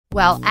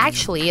Well,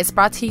 actually, it's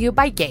brought to you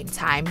by Game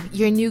Time,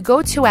 your new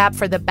go-to app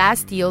for the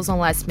best deals on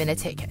last-minute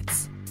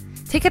tickets.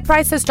 Ticket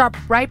prices drop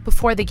right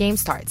before the game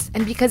starts,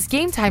 and because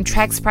Game Time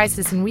tracks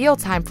prices in real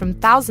time from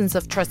thousands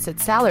of trusted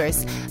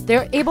sellers,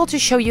 they're able to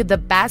show you the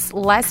best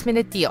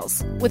last-minute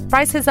deals, with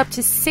prices up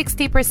to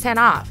 60%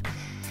 off.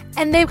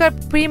 And they've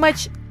got pretty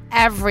much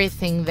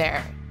everything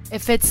there.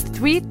 If it's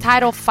 3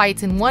 title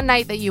fights in one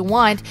night that you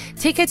want,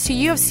 tickets to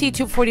UFC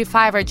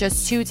 245 are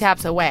just 2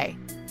 taps away.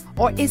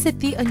 Or is it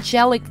the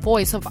angelic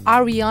voice of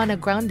Ariana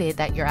Grande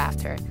that you're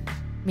after?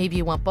 Maybe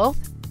you want both?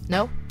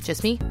 No?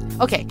 Just me?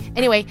 Okay,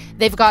 anyway,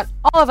 they've got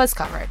all of us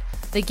covered.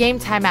 The Game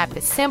Time app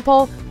is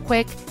simple,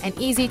 quick, and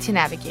easy to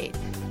navigate.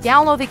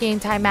 Download the Game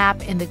Time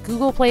app in the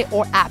Google Play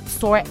or App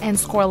Store and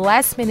score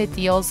last-minute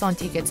deals on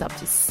tickets up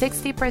to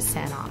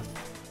 60% off.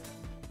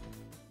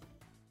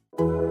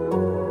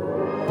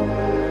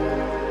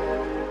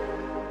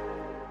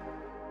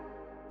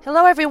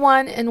 Hello,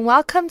 everyone, and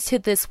welcome to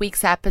this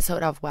week's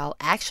episode of Well,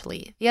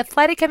 Actually, the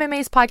Athletic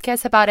MMA's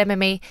podcast about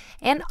MMA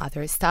and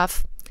other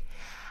stuff.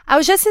 I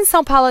was just in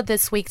São Paulo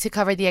this week to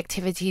cover the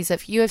activities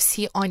of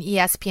UFC on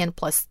ESPN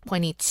Plus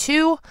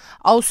 22,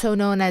 also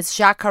known as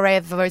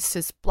Jacare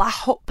versus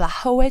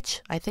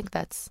Blachowicz. I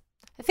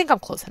think I'm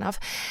close enough.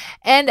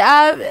 And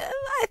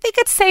I think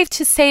it's safe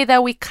to say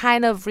that we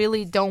kind of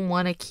really don't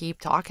want to keep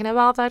talking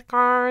about that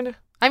card.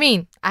 I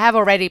mean, I have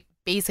already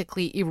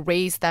basically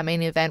erased that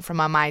main event from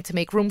my mind to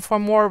make room for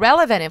more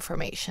relevant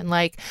information,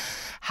 like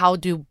how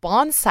do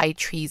bonsai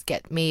trees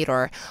get made,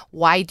 or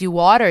why do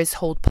otters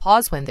hold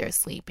paws when they're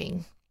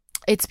sleeping?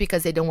 It's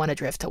because they don't want to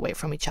drift away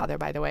from each other,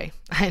 by the way.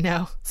 I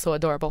know, so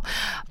adorable.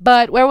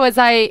 But where was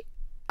I?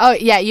 Oh,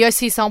 yeah,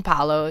 UFC São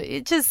Paulo.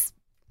 It just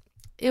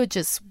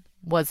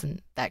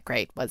wasn't that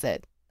great, was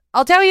it?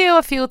 I'll tell you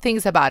a few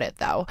things about it,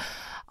 though.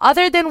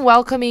 Other than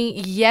welcoming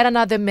yet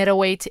another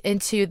middleweight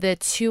into the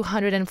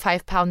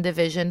 205-pound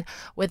division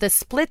with a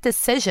split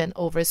decision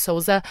over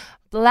Souza,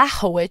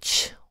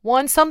 Blachowicz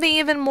won something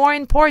even more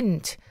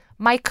important: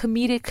 my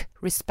comedic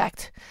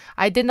respect.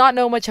 I did not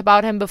know much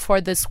about him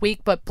before this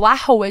week, but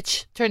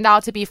Blachowicz turned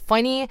out to be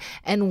funny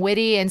and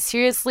witty, and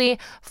seriously,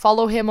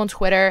 follow him on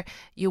Twitter.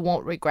 You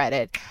won't regret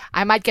it.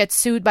 I might get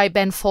sued by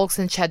Ben Fowlkes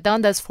and Chad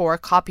Dundas for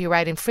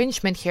copyright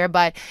infringement here,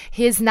 but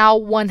he is now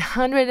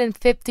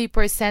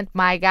 150%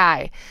 my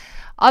guy.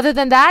 Other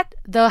than that,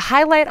 the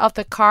highlight of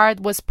the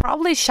card was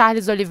probably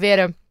Charles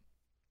Oliveira.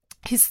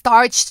 He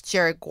starched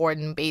Jared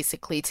Gordon,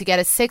 basically, to get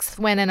a 6th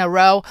win in a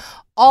row,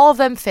 all of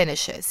them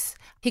finishes.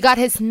 He got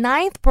his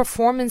 9th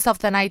performance of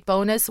the night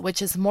bonus,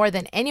 which is more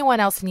than anyone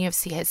else in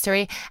UFC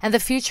history, and the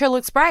future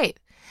looks bright.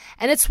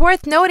 And it's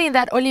worth noting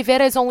that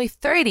Oliveira is only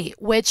 30,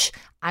 which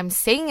I'm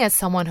saying as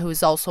someone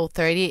who's also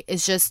 30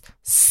 is just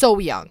so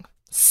young,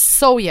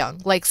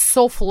 like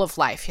so full of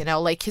life, you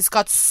know, like he's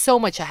got so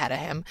much ahead of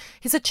him.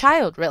 He's a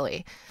child,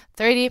 really.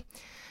 30,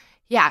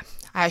 yeah,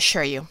 I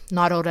assure you,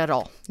 not old at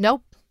all.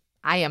 Nope,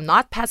 I am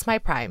not past my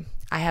prime.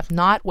 I have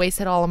not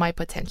wasted all of my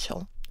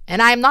potential.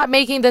 And I am not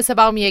making this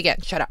about me again.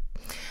 Shut up.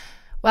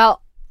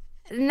 Well,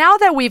 now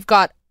that we've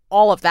got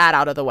all of that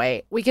out of the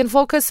way, we can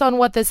focus on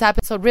what this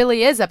episode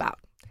really is about.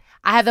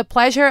 I had the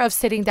pleasure of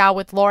sitting down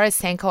with Laura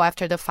Sanko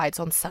after the fights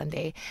on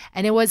Sunday,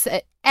 and it was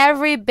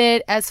every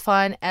bit as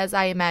fun as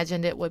I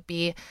imagined it would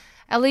be,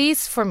 at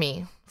least for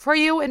me. For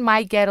you, it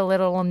might get a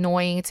little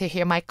annoying to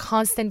hear my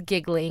constant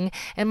giggling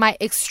and my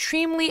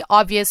extremely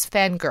obvious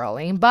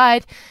fangirling,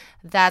 but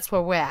that's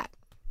where we're at.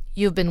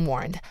 You've been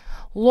warned.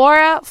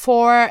 Laura,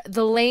 for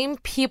the lame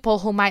people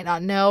who might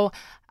not know,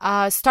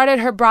 started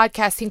her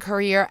broadcasting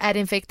career at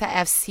Invicta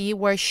FC,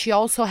 where she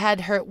also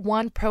had her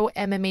one pro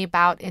MMA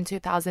bout in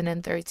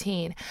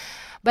 2013.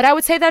 But I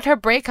would say that her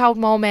breakout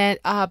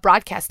moment,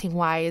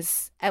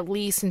 broadcasting-wise, at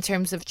least in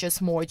terms of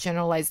just more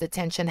generalized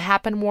attention,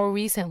 happened more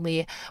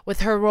recently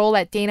with her role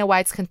at Dana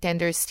White's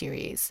Contenders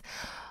series.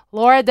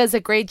 Laura does a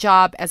great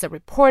job as a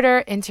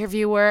reporter,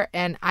 interviewer,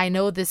 and I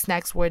know this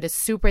next word is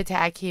super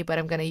tacky, but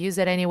I'm going to use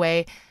it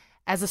anyway,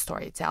 as a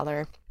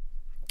storyteller.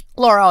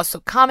 Laura also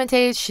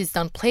commentates, she's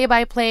done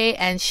play-by-play,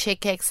 and she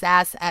kicks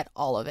ass at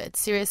all of it.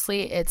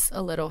 Seriously, it's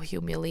a little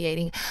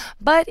humiliating.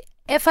 But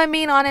if I'm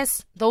being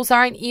honest, those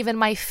aren't even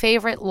my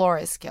favorite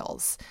Laura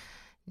skills.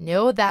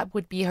 No, that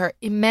would be her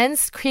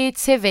immense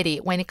creativity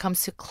when it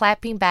comes to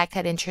clapping back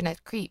at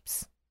internet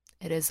creeps.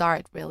 It is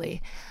art,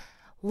 really.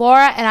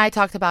 Laura and I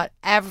talked about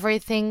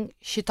everything.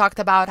 She talked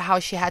about how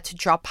she had to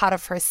drop out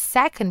of her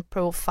second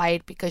pro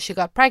fight because she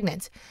got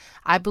pregnant.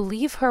 I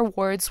believe her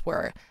words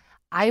were,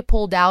 "I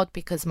pulled out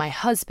because my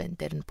husband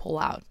didn't pull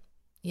out."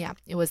 Yeah,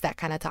 it was that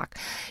kind of talk.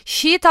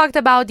 She talked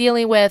about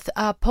dealing with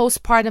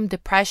postpartum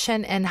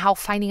depression and how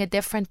finding a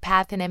different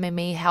path in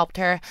MMA helped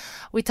her.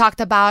 We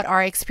talked about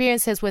our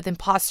experiences with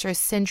imposter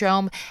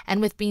syndrome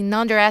and with being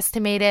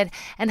underestimated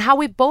and how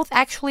we both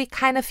actually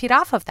kind of feed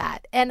off of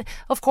that. And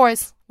of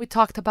course, we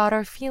talked about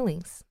our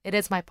feelings. It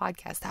is my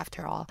podcast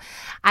after all.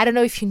 I don't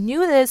know if you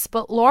knew this,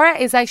 but Laura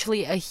is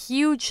actually a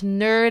huge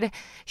nerd.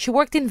 She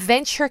worked in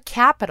venture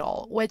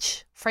capital,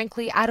 which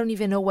frankly, I don't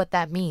even know what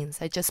that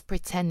means. I just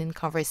pretend in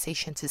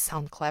conversation to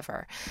sound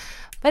clever.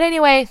 But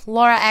anyway,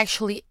 Laura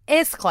actually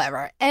is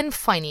clever and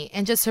funny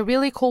and just a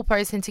really cool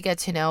person to get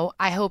to know.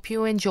 I hope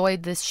you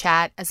enjoyed this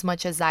chat as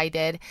much as I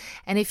did.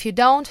 And if you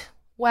don't,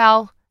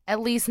 well, at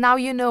least now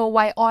you know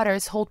why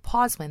otters hold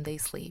paws when they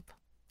sleep.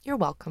 You're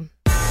welcome.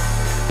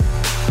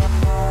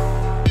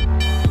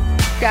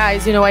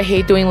 Guys, I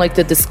hate doing like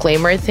the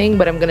disclaimer thing,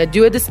 but I'm going to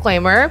do a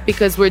disclaimer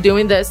because we're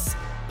doing this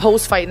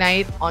post-fight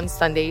night on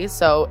Sunday.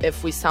 So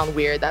if we sound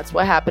weird, that's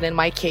what happened in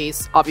my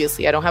case.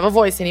 Obviously, I don't have a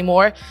voice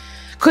anymore.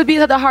 Could be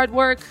the hard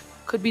work,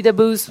 could be the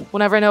booze, we'll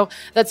never know.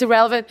 That's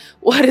irrelevant.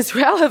 What is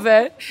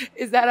relevant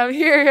is that I'm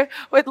here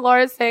with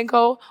Laura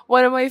Sanko,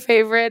 one of my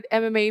favorite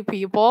MMA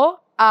people.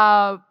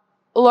 Laura,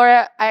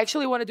 I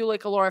actually want to do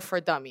like a Laura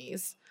for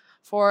Dummies.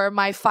 For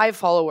my 5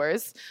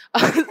 followers,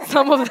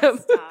 some of them,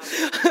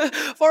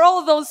 for all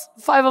of those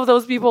 5 of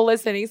those people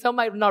listening, some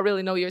might not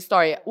really know your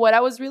story. What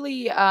I was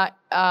really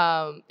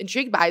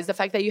intrigued by is the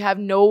fact that you have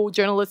no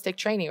journalistic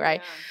training, right?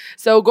 Yeah.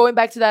 So going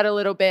back to that a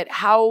little bit,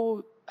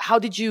 how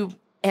did you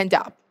end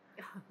up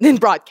in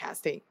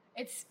broadcasting?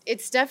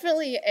 It's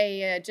definitely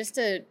a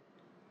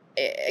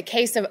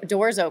case of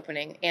doors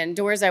opening, and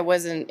doors I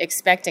wasn't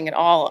expecting at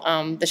all.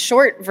 The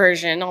short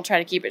version, I'll try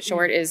to keep it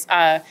short, is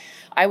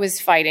I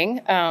was fighting.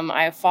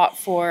 I fought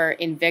for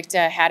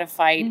Invicta, had a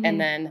fight,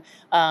 and then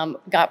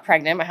got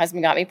pregnant. My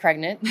husband got me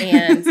pregnant,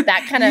 and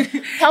that kind of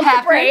pumped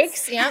the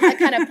brakes. Yeah, that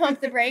kind of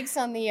pumped the brakes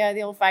on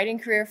the old fighting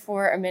career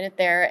for a minute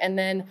there. And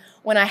then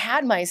when I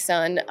had my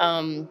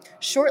son,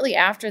 shortly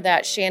after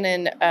that,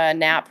 Shannon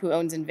Knapp, who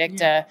owns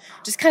Invicta,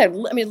 just kind of,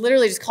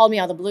 literally just called me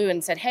out of the blue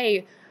and said,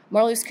 "Hey,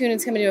 Marloes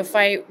Coenen's coming to a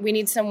fight. We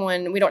need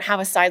someone. We don't have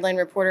a sideline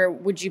reporter.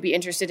 Would you be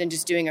interested in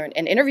just doing an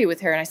interview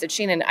with her?" And I said,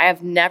 "Shannon, I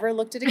have never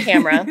looked at a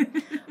camera.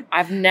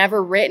 I've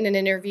never written an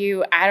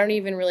interview. I don't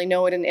even really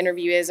know what an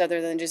interview is other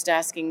than just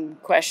asking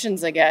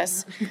questions, I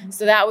guess."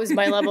 So that was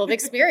my level of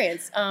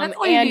experience. That's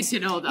all you need to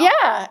know, though.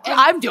 Yeah.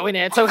 I'm doing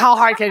it, so how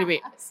hard can it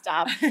be?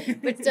 Stop.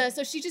 But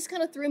so she just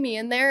kind of threw me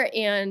in there,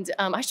 and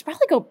I should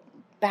probably go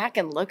back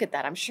and look at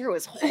that. I'm sure it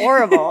was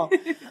horrible.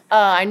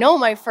 I know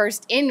my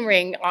first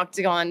in-ring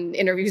octagon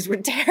interviews were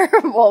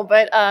terrible,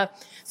 but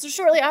so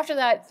shortly after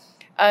that,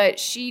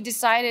 she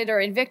decided, or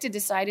Invicta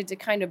decided, to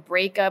kind of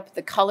break up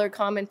the color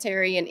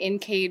commentary and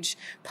in-cage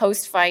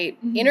post-fight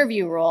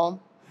interview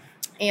role.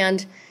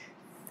 And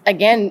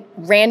again,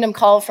 random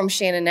call from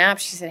Shannon Knapp.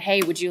 She said,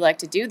 "Hey, would you like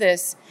to do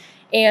this?"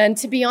 And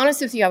to be honest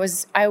with you,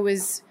 I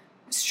was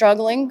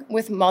struggling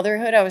with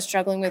motherhood. I was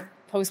struggling with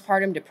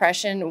postpartum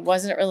depression. It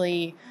wasn't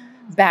really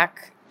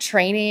back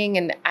training,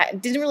 and I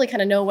didn't really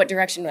kind of know what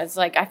direction it was.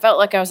 Like, I felt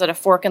like I was at a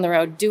fork in the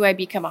road. Do I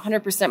become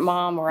 100%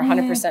 mom or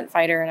 100%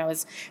 fighter? And I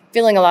was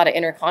feeling a lot of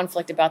inner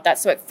conflict about that.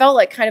 So it felt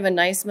like kind of a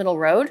nice middle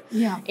road.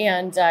 Yeah.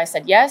 And I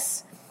said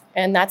yes.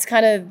 And that's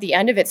kind of the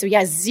end of it. So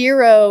yeah,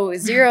 zero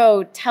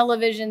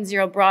television,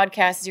 zero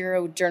broadcast,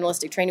 zero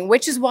journalistic training,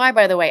 which is why,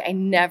 by the way, I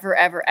never,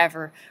 ever,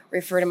 ever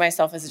refer to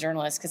myself as a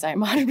journalist, because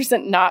I'm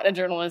 100% not a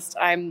journalist.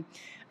 I'm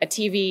a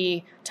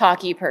TV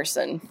talkie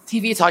person.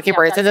 TV talkie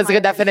person. That's a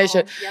good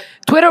definition. Yep.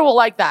 Twitter will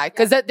like that,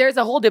 because there's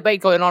a whole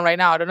debate going on right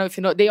now. I don't know if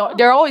you know.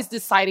 They're always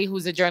deciding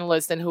who's a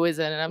journalist and who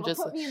isn't. And I'm just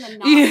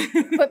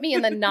put me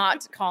in the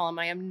not column.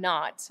 I am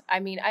not. I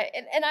mean,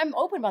 and I'm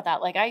open about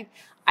that. Like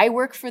I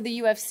work for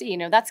the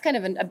UFC. That's kind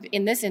of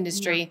in this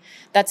industry.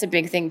 That's a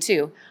big thing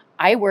too.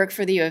 I work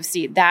for the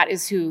UFC. That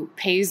is who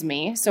pays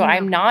me. So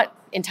I'm not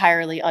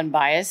entirely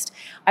unbiased.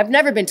 I've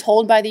never been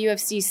told by the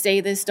UFC, say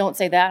this, don't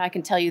say that. I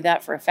can tell you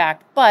that for a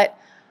fact. But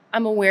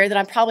I'm aware that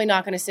I'm probably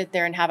not going to sit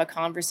there and have a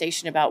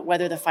conversation about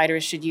whether the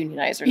fighters should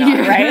unionize or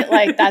not, right?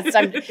 Like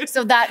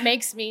so that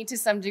makes me to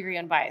some degree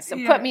unbiased.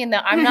 So put me in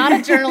I'm not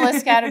a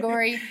journalist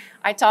category.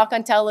 I talk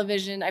on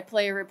television. I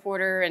play a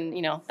reporter,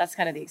 and that's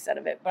kind of the extent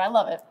of it. But I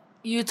love it.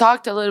 You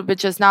talked a little bit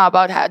just now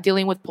about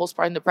dealing with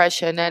postpartum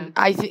depression, and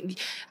I think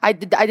I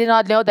did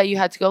not know that you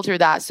had to go through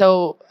that.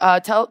 So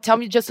tell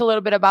me just a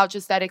little bit about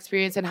just that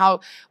experience, and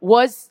how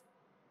was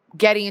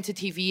getting into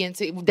TV,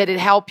 and did it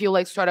help you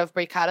like sort of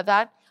break out of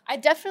that? I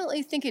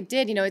definitely think it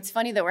did. It's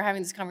funny that we're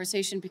having this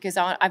conversation, because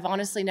I've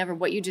honestly never,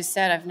 what you just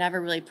said, I've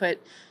never really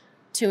put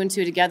 2 and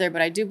 2 together,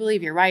 but I do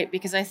believe you're right,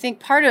 because I think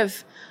part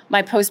of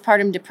my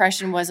postpartum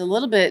depression was a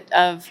little bit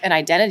of an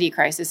identity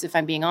crisis, if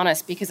I'm being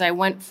honest, because I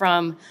went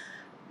from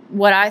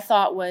what I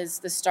thought was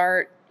the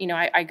start.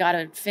 I got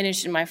a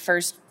finish in my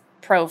first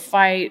pro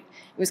fight.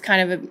 It was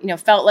kind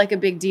of felt like a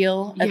big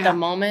deal at the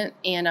moment,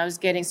 and I was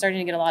starting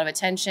to get a lot of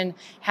attention.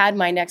 Had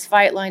my next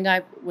fight lined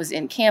up, was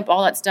in camp,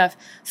 all that stuff.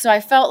 So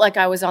I felt like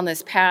I was on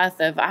this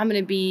path of, I'm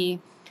going to be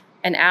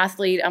an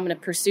athlete. I'm going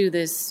to pursue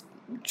this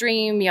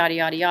dream, yada,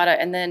 yada, yada.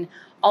 And then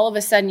all of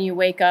a sudden you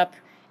wake up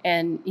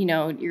and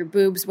your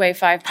boobs weigh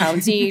 5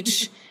 pounds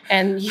each,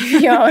 and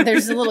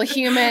there's a little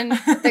human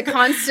that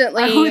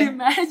constantly, I would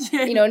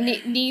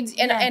imagine, needs,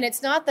 and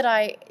it's not that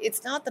I,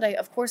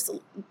 of course,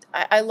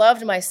 I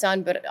loved my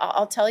son, but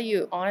I'll tell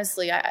you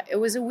honestly, it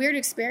was a weird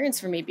experience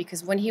for me,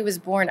 because when he was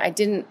born,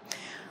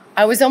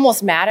 I was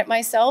almost mad at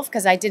myself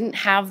because I didn't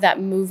have that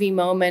movie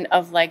moment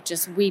of like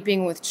just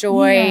weeping with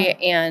joy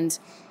and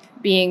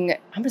I'm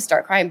going to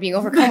start crying, being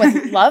overcome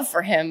with love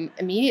for him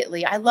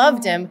immediately. I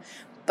loved him,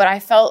 but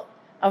I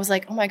was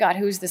like, oh my God,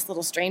 who's this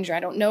little stranger? I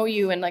don't know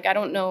you. And like, I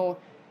don't know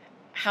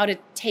how to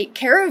take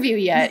care of you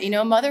yet.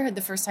 Motherhood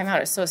the first time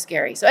out is so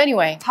scary. So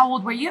anyway. How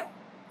old were you?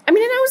 I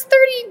mean, and I was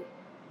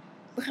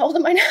 30. How old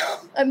am I now?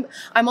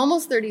 I'm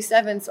almost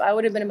 37. So I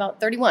would have been about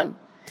 31.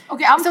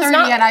 Okay, I'm 30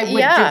 and I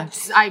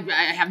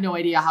have no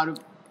idea how to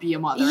be a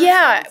mother.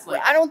 Yeah, so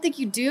I don't think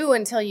you do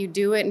until you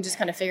do it and just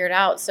kind of figure it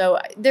out. So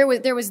there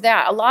was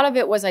that. A lot of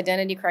it was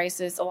identity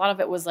crisis. A lot of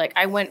it was like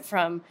I went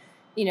from,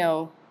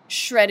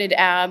 shredded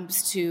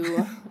abs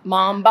to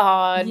mom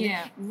bod.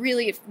 Yeah.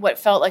 Really, what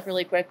felt like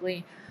really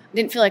quickly.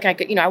 Didn't feel like I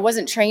could, I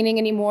wasn't training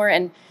anymore.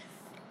 And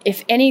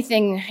if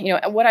anything,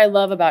 what I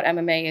love about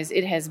MMA is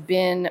it has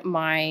been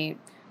my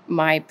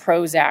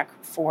Prozac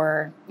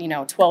for,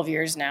 12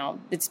 years now.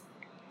 It's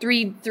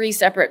three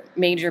separate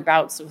major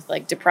bouts with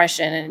like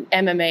depression,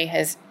 and MMA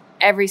has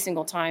every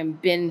single time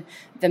been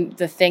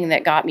the thing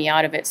that got me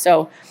out of it.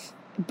 So,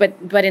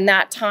 but in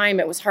that time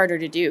it was harder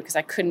to do because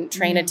I couldn't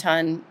train a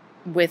ton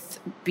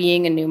with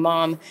being a new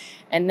mom.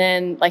 And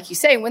then, like you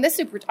say, when this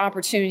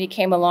opportunity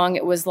came along,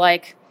 it was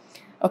like,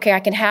 okay,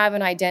 I can have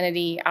an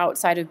identity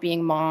outside of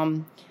being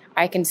mom.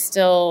 I can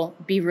still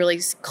be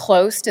really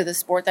close to the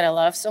sport that I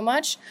love so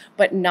much,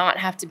 but not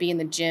have to be in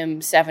the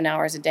gym 7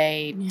 hours a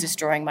day,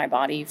 destroying my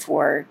body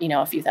for,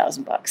 a few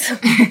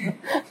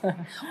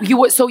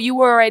 $1,000. So you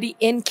were already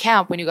in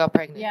camp when you got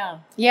pregnant?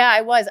 Yeah,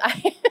 I was.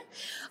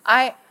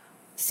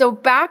 So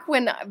back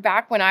when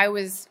I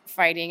was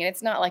fighting, and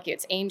it's not like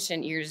it's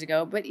ancient years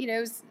ago, but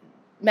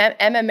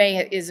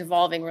MMA is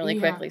evolving really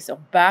quickly. So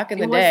back in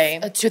the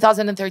day,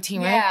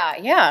 2013, right?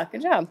 Yeah,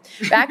 good job.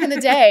 Back in the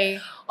day,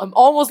 I'm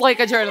almost like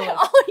a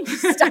journalist.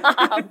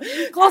 Stop.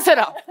 Close it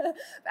up.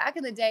 Back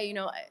in the day,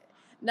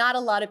 not a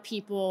lot of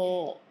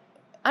people,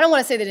 I don't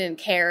want to say they didn't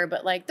care,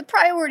 but like the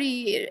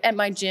priority at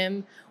my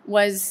gym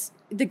was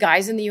the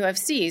guys in the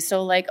UFC.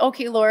 So like,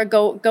 okay, Laura,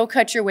 go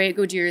cut your weight,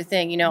 go do your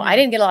thing. I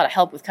didn't get a lot of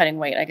help with cutting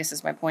weight, I guess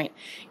is my point.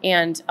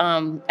 And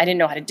I didn't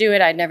know how to do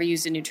it. I'd never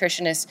used a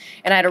nutritionist.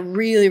 And I had a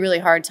really, really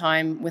hard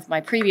time with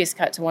my previous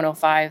cut to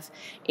 105.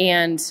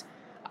 And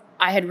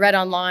I had read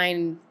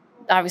online,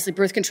 obviously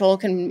birth control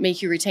can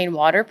make you retain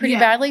water pretty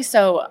badly.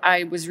 So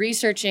I was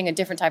researching a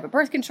different type of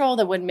birth control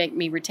that wouldn't make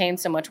me retain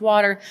so much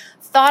water.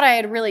 Thought I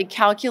had really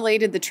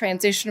calculated the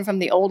transition from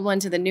the old one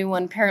to the new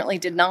one. Apparently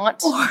did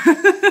not.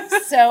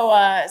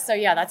 So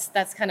yeah,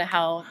 that's kind of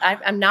how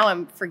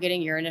I'm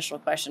forgetting your initial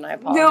question. I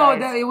apologize.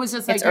 No, it was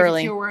just like it's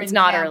early. It's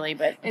not early,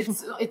 but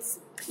it's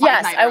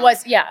yes, I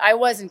was. Yeah, I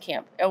was in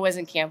camp. I was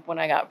in camp when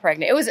I got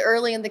pregnant. It was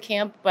early in the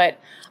camp, but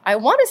I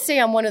want to say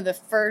I'm one of the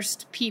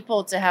first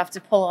people to have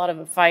to pull out of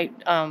a fight.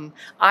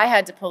 I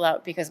had to pull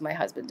out because my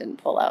husband didn't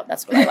pull out.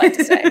 That's what I like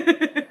to say.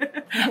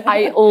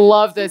 I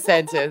love this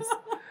sentence.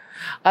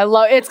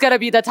 It's going to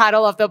be the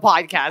title of the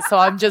podcast. So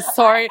I'm just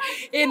sorry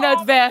in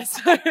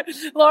advance.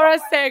 Laura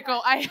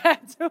Seco, I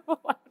had to.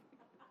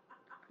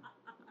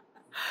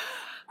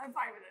 I'm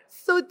fine with it.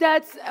 So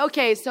that's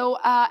okay. So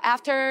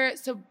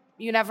so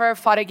you never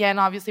fought again,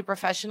 obviously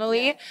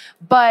professionally,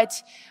 but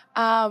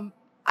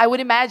I would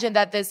imagine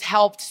that this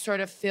helped sort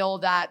of fill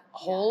that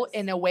hole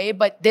in a way,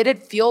 but did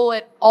it feel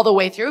it all the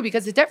way through?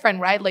 Because it's different,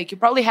 right? Like you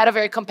probably had a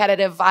very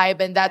competitive vibe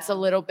and that's a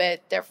little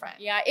bit different.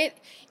 Yeah,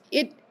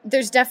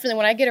 there's definitely,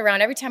 when I get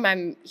around, every time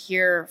I'm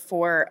here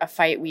for a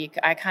fight week,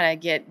 I kind of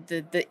get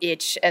the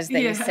itch, as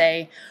they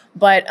say.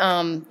 But,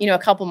 a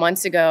couple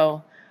months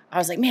ago, I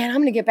was like, man, I'm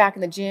going to get back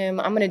in the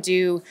gym. I'm going to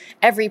do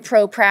every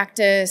pro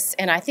practice.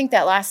 And I think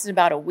that lasted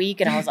about a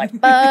week. And I was like,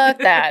 fuck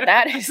that.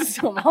 That is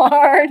so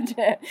hard.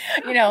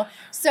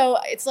 So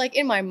it's like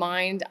in my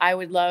mind, I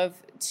would love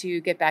to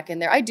get back in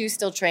there. I do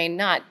still train,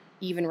 not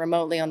even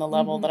remotely on the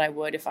level that I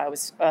would if I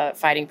was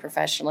fighting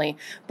professionally.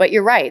 But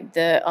you're right.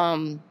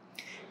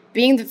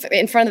 Being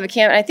in front of a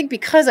camera, I think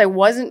because I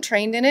wasn't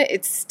trained in it,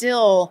 it's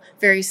still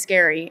very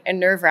scary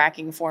and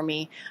nerve-wracking for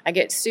me. I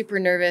get super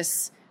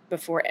nervous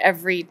before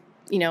every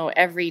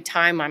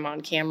time I'm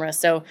on camera.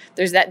 So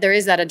there is that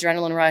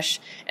adrenaline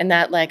rush and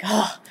that like,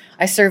 oh,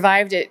 I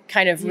survived it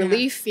kind of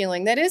relief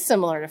feeling that is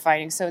similar to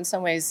fighting. So in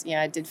some ways,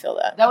 I did feel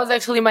that. That was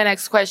actually my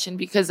next question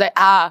because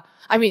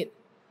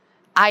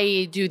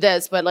I do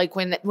this, but like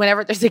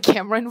whenever there's a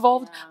camera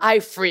involved, I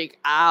freak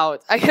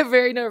out. I get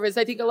very nervous.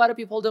 I think a lot of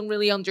people don't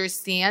really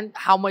understand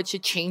how much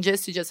it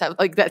changes to just have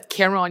like that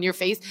camera on your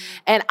face.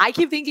 And I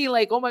keep thinking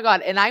like, oh my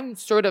God, and I'm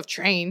sort of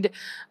trained.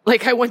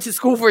 Like I went to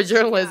school for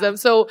journalism.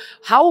 So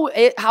how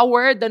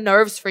were the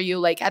nerves for you?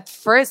 Like at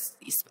first,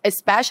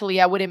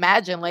 especially, I would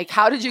imagine, like,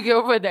 how did you get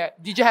over there?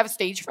 Did you have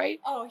stage fright?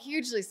 Oh,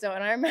 hugely so.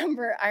 And I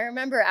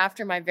remember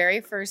after my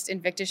very first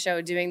Invicta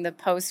show doing the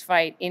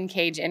post-fight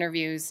in-cage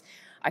interviews,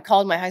 I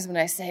called my husband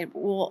and I said,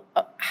 well,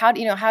 how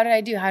did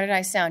I do? How did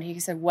I sound? He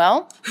said,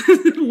 well.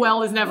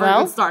 Well is never a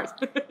good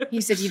start.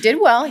 He said, you did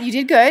well. You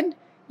did good.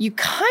 You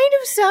kind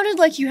of sounded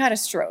like you had a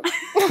stroke.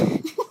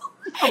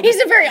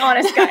 He's a very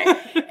honest guy.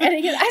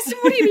 And I said,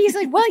 what do you mean? He's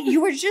like, well,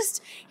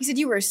 he said,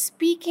 you were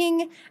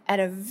speaking at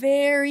a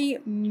very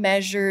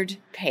measured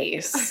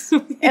pace.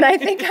 And I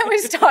think I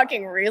was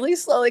talking really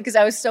slowly because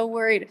I was so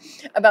worried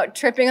about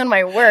tripping on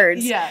my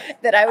words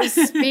that I was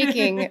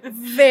speaking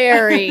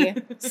very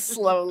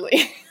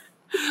slowly.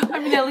 I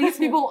mean, at least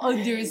people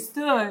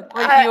understood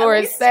what you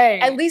were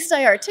saying. At least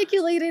I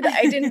articulated.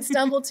 I didn't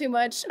stumble too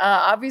much.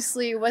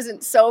 Obviously, it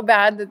wasn't so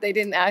bad that they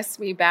didn't ask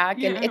me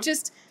back. And it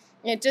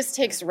just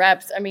takes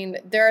reps. I mean,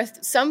 there are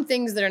some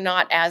things that are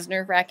not as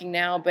nerve-wracking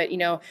now, but,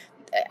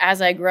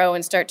 as I grow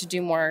and start to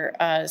do more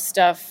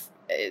stuff,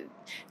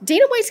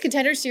 Dana White's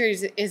Contender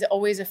Series is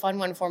always a fun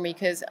one for me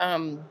because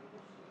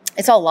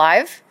it's all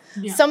live.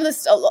 Yeah. Some of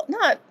the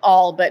not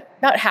all, but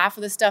about half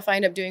of the stuff I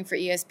end up doing for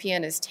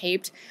ESPN is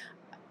taped.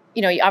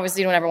 You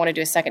obviously don't ever want to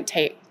do a second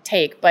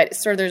take, but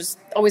sort of there's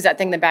always that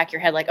thing in the back of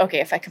your head, like, okay,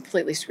 if I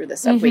completely screw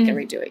this up, we can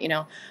redo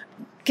it,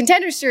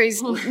 Contender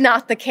Series,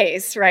 not the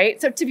case,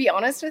 right? So to be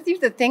honest with you,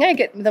 the thing I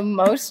get the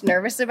most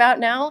nervous about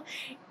now,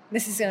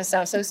 this is going to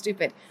sound so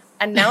stupid,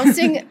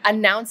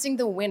 announcing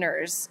the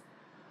winners,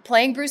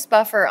 playing Bruce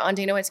Buffer on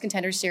Dana White's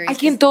Contender Series. I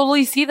can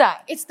totally see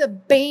that. It's the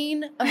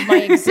bane of my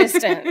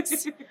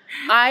existence.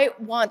 I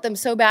want them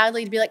so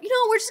badly to be like,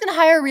 we're just going to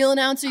hire a real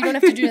announcer. You don't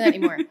have to do that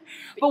anymore.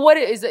 But what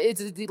is it?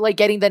 It's like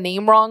getting the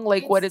name wrong?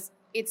 Like what is?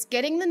 It's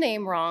getting the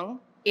name wrong.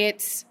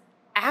 It's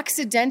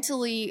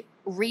accidentally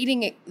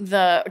reading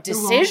the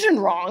decision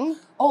wrong.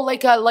 Oh,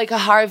 like a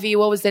Harvey.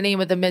 What was the name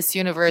of the Miss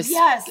Universe?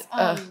 Yes.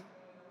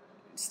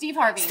 Steve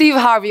Harvey. Steve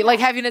Harvey, like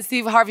having a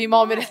Steve Harvey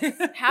moment.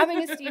 Yes, having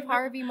a Steve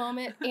Harvey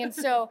moment. And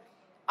so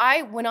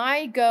when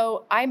I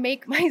go, I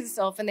make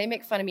myself, and they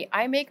make fun of me,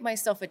 I make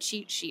myself a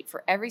cheat sheet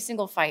for every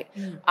single fight.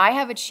 I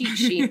have a cheat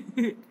sheet.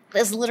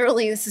 This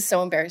is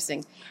so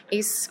embarrassing,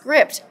 a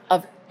script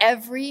of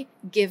every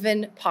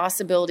given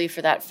possibility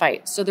for that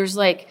fight. So there's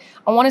I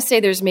want to say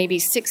there's maybe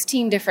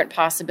 16 different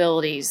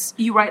possibilities.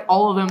 You write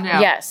all of them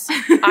down? Yes.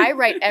 I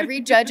write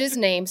every judge's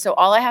name, so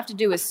all I have to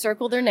do is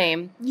circle their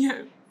name.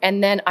 Yeah.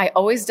 And then I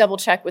always double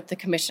check with the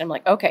commission. I'm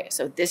like, okay,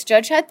 so this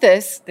judge had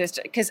this,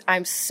 because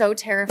I'm so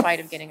terrified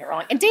of getting it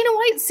wrong. And Dana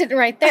White's sitting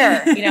right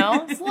there,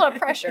 it's a lot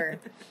of pressure.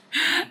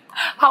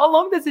 How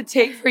long does it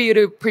take for you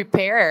to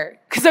prepare?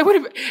 Because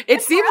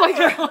it seemed like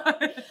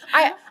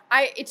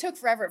it took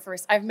forever at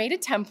first. I've made a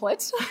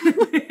template.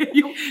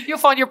 You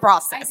found your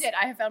process. I did.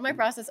 I have found my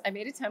process. I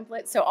made a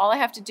template. So all I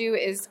have to do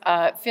is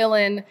fill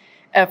in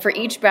for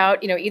each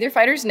bout, either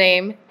fighter's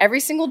name,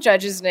 every single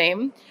judge's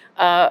name,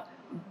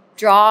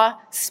 draw,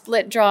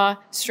 split draw,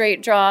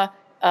 straight draw,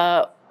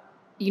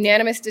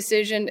 unanimous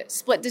decision,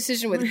 split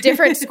decision with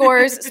different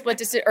scores,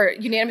 or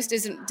unanimous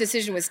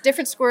decision with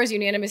different scores,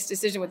 unanimous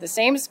decision with the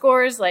same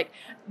scores. Like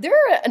there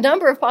are a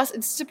number of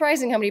it's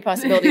surprising how many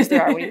possibilities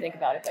there are when you think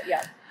about it. But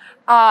yeah.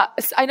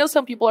 I know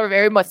some people are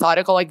very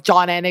methodical, like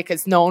John Anik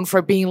is known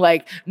for being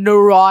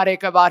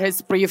neurotic about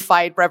his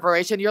pre-fight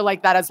preparation. You're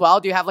like that as well?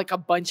 Do you have a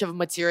bunch of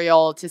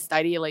material to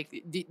study?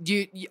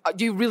 Do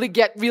you really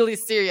get really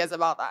serious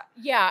about that?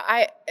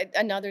 Yeah,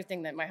 another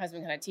thing that my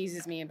husband kind of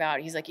teases me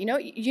about, he's like,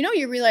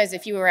 you realize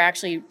if you were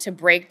actually to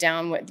break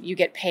down what you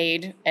get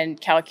paid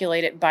and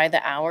calculate it by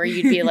the hour,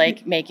 you'd be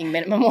making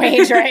minimum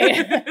wage,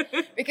 right?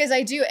 Because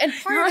I do, and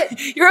part of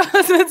it, your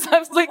husband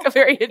sounds like a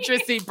very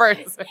interesting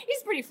person.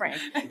 He's pretty frank.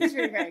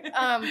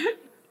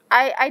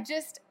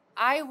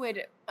 I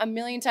would a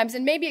million times,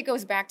 and maybe it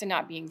goes back to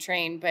not being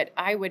trained, but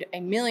I would a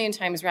million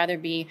times rather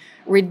be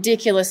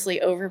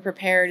ridiculously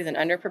over-prepared than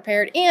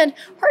under-prepared. And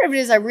part of it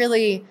is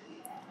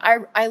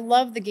I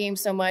love the game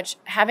so much.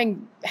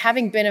 Having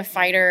been a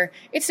fighter,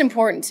 it's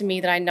important to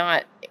me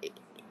that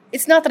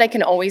it's not that I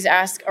can always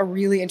ask a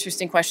really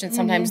interesting question.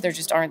 Sometimes there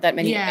just aren't that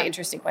many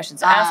interesting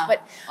questions to ask.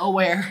 But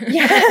aware.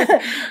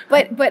 Yeah.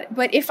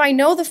 But if I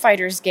know the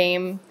fighter's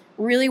game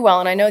really well,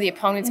 and I know the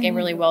opponent's game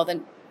really well,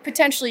 then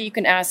potentially you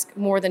can ask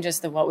more than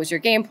just what was your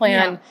game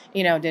plan?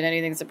 Yeah. Did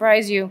anything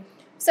surprise you?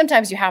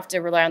 Sometimes you have to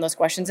rely on those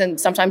questions, and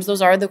sometimes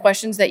those are the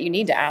questions that you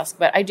need to ask.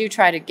 But I do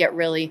try to get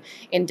really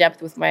in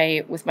depth with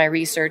my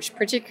research.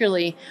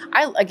 Particularly,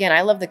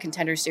 I love the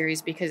Contender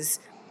Series because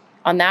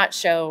on that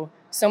show,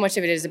 so much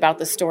of it is about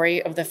the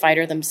story of the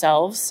fighter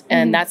themselves,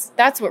 and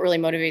that's what really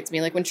motivates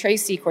me. Like when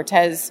Tracy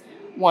Cortez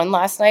won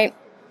last night,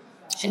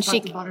 and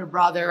she talked about her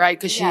brother, right?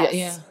 Because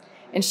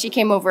and she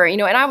came over,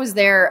 and I was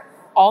there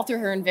all through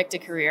her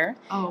Invicta career,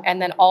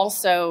 and then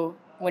also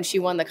when she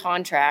won the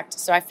contract.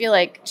 So I feel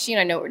like she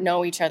and I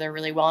know each other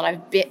really well.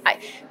 And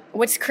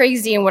what's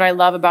crazy and what I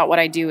love about what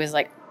I do is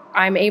like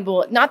I'm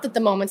able, not that the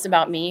moment's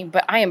about me,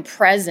 but I am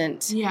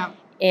present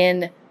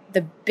in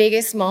the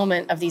biggest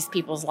moment of these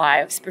people's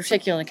lives,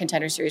 particularly in the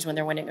Contender Series when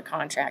they're winning a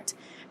contract.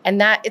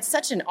 And that it's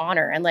such an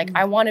honor. And like,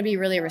 I want to be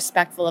really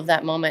respectful of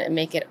that moment and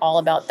make it all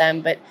about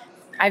them. But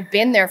I've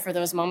been there for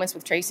those moments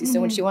with Tracy. So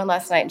when she won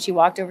last night and she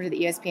walked over to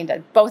the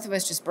ESPN, both of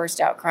us just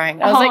burst out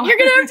crying. I was like, you're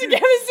going to have to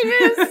give us to me.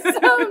 It's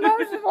so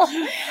emotional.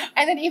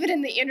 And then even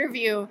in the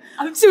interview.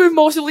 I'm too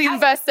emotionally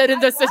invested in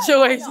the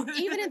situation.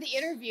 Even in the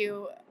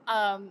interview,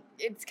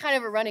 it's kind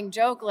of a running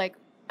joke. Like,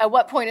 at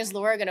what point is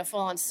Laura going to full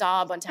on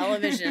sob on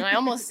television? And I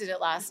almost did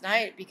it last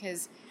night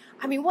because,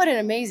 I mean, what an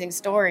amazing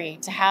story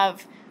to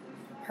have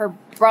her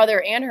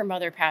brother and her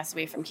mother passed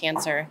away from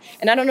cancer.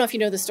 And I don't know if you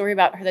know the story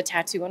about the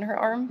tattoo on her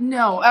arm.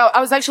 No, I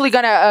was actually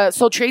gonna.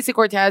 So Tracy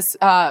Cortez,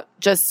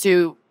 just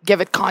to give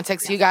it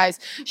context to you guys,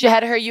 she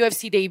had her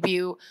UFC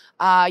debut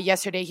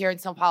yesterday here in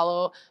São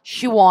Paulo.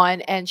 She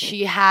won, and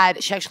she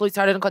actually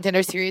started a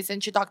Contender Series,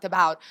 and she talked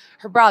about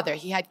her brother.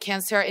 He had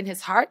cancer in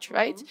his heart,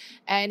 right?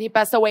 And he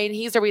passed away, and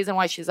he's the reason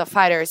why she's a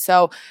fighter.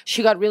 So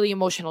she got really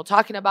emotional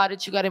talking about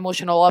it. She got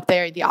emotional up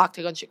there in the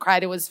octagon. She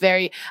cried. It was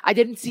very, I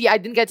didn't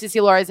get to see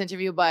Laura's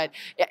interview, but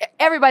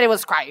everybody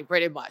was crying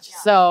pretty much.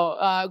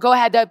 So go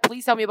ahead.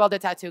 Please tell me about the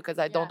tattoo because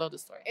I don't know the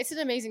story. It's an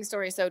amazing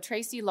story. So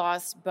Tracy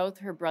lost both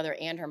her brother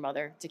and her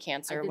mother to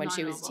cancer when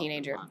she was a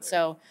teenager.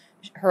 So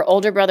her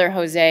older brother,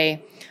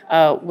 Jose,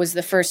 was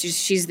the first.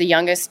 She's the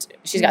youngest.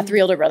 She's got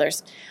 3 older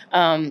brothers.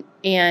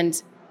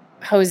 And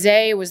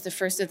Jose was the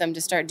first of them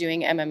to start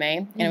doing MMA.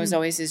 And it was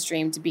always his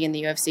dream to be in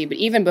the UFC. But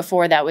even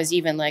before that was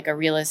even like a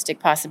realistic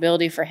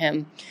possibility for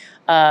him.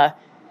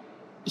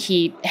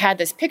 He had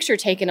this picture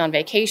taken on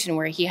vacation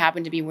where he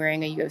happened to be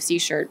wearing a UFC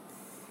shirt.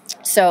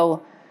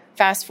 So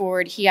fast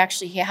forward, he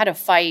had a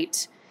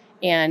fight.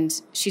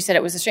 And she said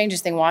it was the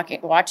strangest thing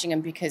watching him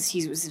because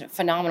he was a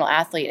phenomenal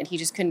athlete and he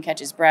just couldn't catch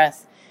his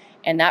breath.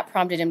 And that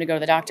prompted him to go to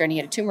the doctor, and he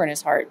had a tumor in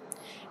his heart.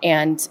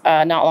 And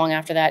not long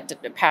after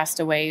that, passed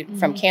away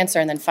from cancer.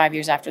 And then 5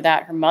 years after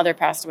that, her mother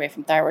passed away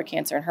from thyroid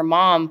cancer. And her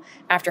mom,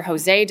 after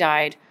Jose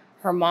died,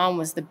 her mom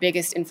was the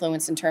biggest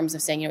influence in terms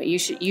of saying, you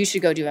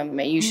should go do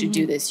MMA. You should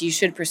do this. You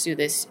should pursue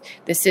this.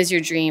 This is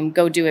your dream.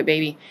 Go do it,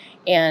 baby.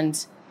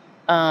 And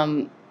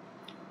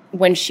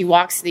when she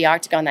walks to the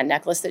octagon, that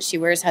necklace that she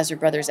wears has her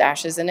brother's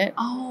ashes in it.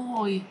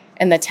 Oh.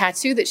 And the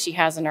tattoo that she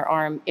has on her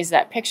arm is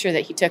that picture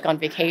that he took on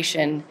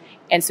vacation.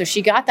 And so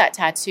she got that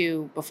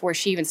tattoo before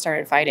she even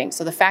started fighting.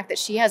 So the fact that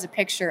she has a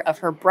picture of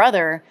her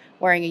brother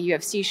wearing a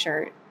UFC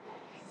shirt,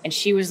 and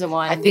she was the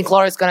one. I think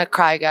Laura's going to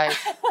cry, guys.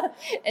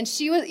 And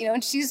she was,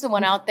 and she's the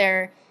one out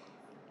there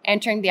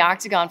entering the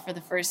octagon for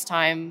the first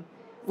time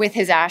with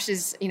his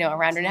ashes,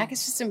 around her neck.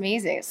 It's just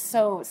amazing. It's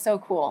so, so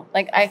cool.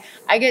 Like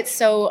I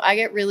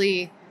get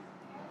really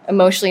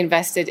emotionally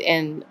invested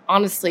in,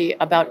 honestly,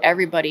 about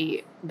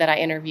everybody that I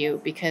interview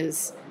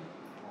because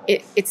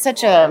it's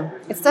such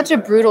a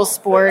brutal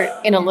sport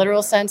in a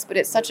literal sense, but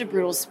it's such a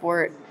brutal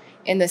sport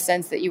in the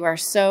sense that you are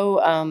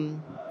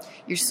so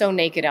you're so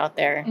naked out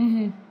there.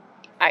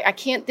 I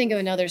can't think of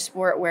another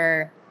sport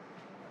where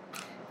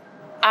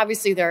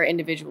obviously there are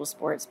individual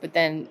sports, but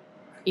then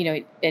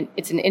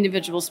it's an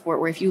individual sport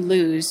where if you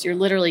lose, you're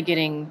literally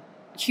getting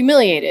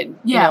humiliated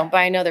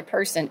by another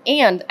person,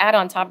 and add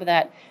on top of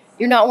that,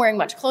 you're not wearing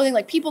much clothing.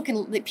 Like people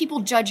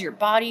judge your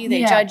body.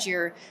 They judge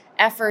your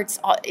efforts.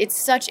 It's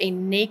such a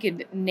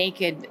naked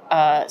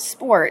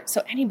sport.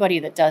 So anybody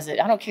that does it,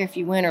 I don't care if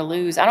you win or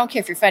lose. I don't care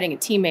if you're fighting a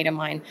teammate of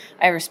mine.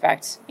 I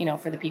respect,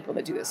 for the people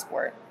that do this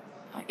sport.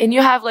 And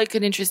you have like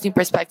an interesting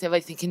perspective,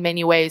 I think, in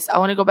many ways. I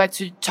want to go back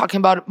to talking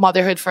about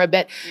motherhood for a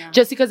bit,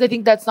 just because I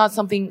think that's not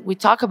something we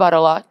talk about a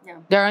lot.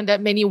 There aren't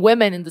that many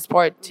women in the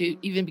sport to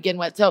even begin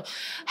with. So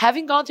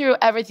having gone through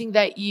everything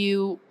that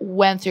you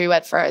went through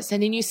at first,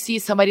 and then you see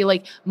somebody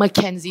like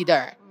Mackenzie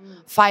Dern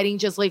fighting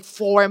just like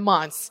 4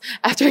 months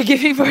after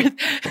giving birth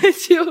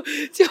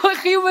to a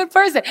human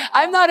person.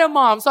 I'm not a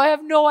mom, so I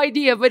have no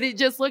idea, but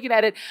just looking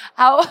at it,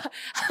 how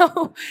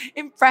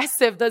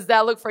impressive does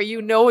that look for you,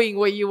 knowing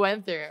what you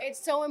went through?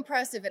 It's so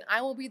impressive, and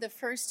I will be the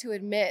first to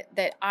admit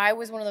that I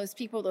was one of those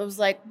people that was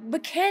like,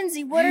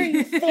 Mackenzie, what are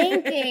you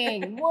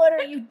thinking? What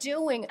are you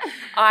doing?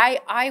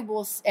 I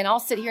will, and I'll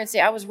sit here and say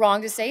I was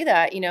wrong to say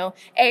that, A,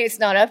 it's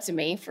not up to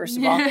me, first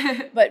of all,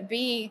 but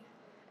B,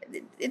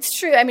 it's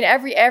true. I mean,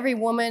 every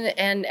woman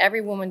and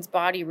every woman's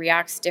body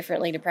reacts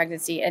differently to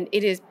pregnancy, and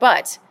it is,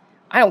 but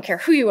I don't care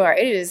who you are,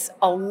 it is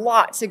a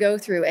lot to go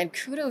through, and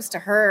kudos to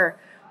her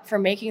for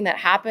making that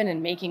happen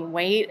and making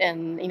weight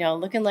and,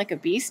 looking like a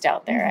beast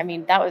out there. I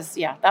mean, that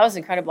was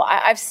incredible.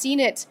 I've seen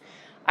it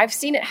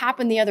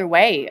happen the other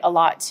way a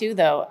lot too,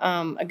 though.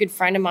 A good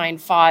friend of mine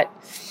fought,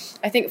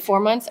 I think 4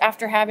 months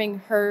after having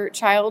her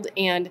child,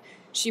 and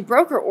she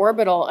broke her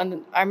orbital,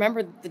 and I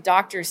remember the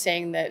doctor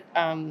saying that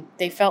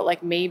they felt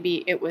like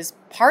maybe it was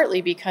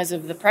partly because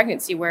of the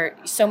pregnancy where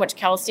so much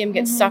calcium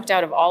gets sucked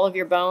out of all of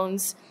your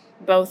bones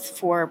both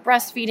for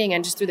breastfeeding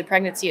and just through the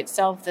pregnancy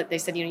itself, that they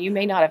said, you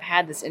may not have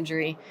had this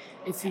injury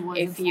if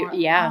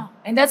you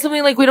and that's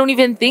something like we don't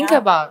even think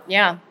about.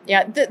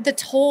 The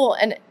toll,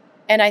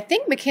 and I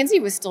think Mackenzie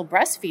was still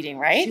breastfeeding,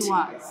 right? She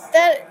was.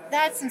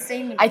 That's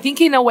insane. I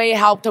think in a way it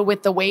helped her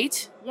with the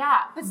weight. Yeah,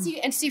 but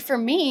see for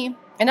me,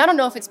 and I don't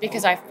know if it's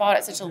because I fought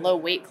at such a low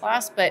weight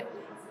class, but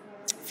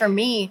for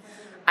me,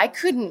 I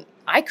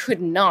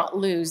could not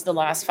lose the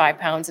last 5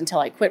 pounds until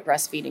I quit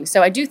breastfeeding.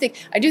 So I do think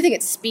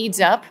it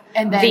speeds up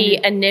the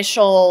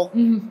initial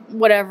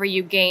whatever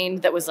you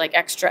gained that was like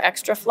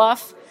extra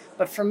fluff.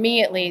 But for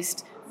me, at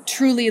least,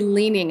 truly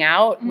leaning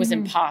out was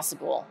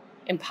impossible.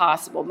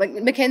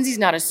 Mackenzie's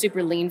not a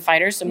super lean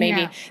fighter, so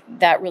maybe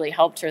that really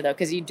helped her though,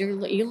 because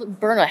you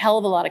burn a hell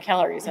of a lot of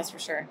calories. That's for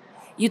sure.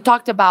 You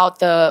talked about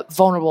the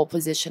vulnerable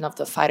position of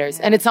the fighters,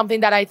 and it's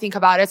something that I think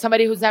about. As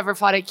somebody who's never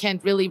fought, I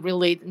can't really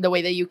relate in the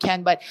way that you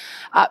can, but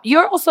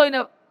you're also in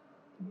a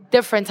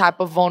different type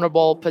of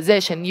vulnerable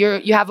position.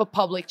 You have a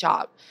public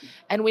job,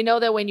 and we know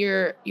that when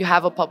you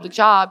have a public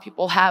job,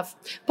 people have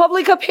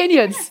public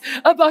opinions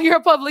about your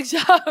public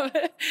job.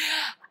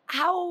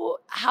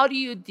 How do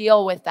you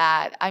deal with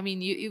that? I mean,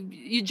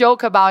 you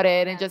joke about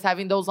it and just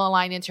having those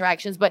online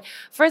interactions, but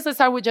first let's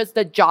start with just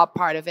the job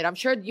part of it. I'm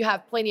sure you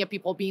have plenty of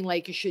people being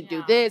like, you should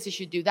do this, you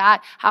should do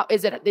that. How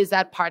is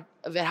that part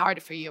of it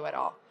hard for you at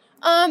all?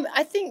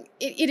 I think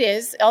it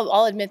is.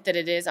 I'll admit that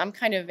it is. I'm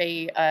kind of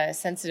a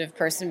sensitive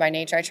person by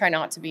nature. I try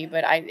not to be,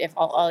 but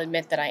I'll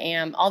admit that I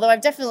am. Although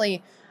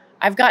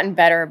I've gotten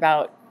better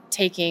about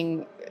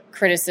taking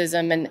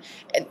criticism, and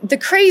the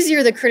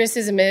crazier the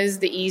criticism is,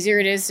 the easier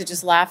it is to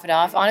just laugh it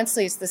off.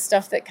 Honestly, it's the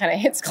stuff that kind of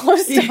hits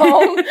close to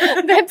home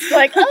that's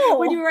like, oh,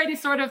 when you're already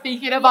sort of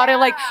thinking about it,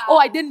 like, oh,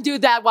 I didn't do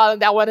that well in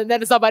that one, and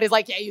then somebody's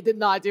like, yeah, you did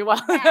not do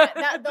well.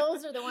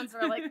 Those are the ones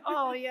that are like,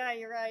 oh yeah,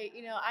 you're right.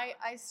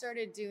 I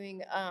started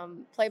doing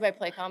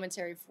play-by-play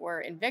commentary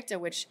for Invicta,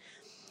 which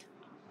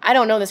I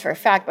don't know this for a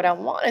fact, but I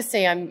want to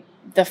say I'm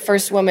the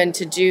first woman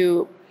to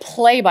do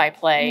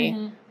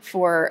play-by-play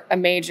for a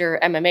major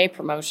MMA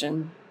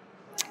promotion.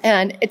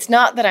 And it's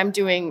not that I'm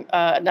doing,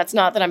 that's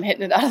not that I'm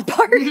hitting it out of the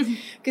park,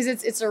 because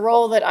it's a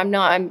role that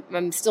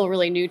I'm still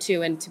really new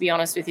to. And to be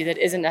honest with you,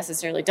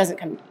 that doesn't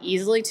come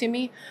easily to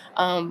me.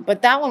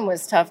 But that one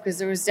was tough because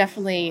there was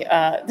definitely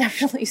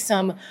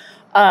some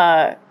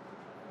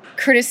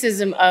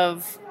criticism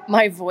of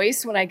my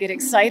voice when I get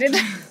excited.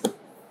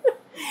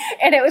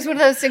 And it was one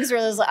of those things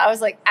where I was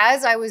like,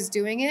 as I was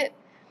doing it,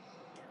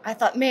 I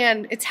thought,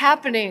 man, it's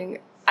happening.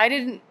 I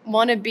didn't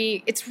want to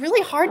be. It's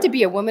really hard to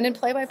be a woman in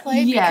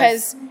play-by-play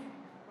because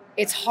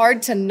it's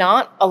hard to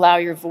not allow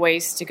your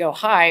voice to go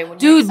high.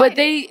 But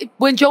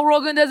when Joe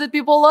Rogan does it,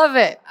 people love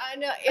it. I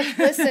know.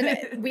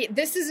 Listen,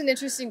 this is an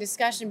interesting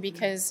discussion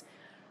because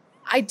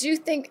I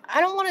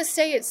don't want to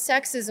say it's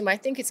sexism. I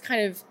think it's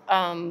kind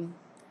of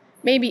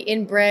maybe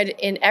inbred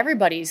in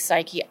everybody's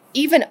psyche.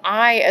 Even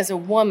I, as a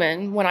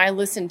woman, when I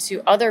listen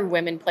to other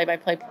women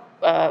play-by-play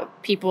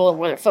people,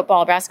 whether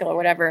football, basketball, or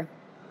whatever,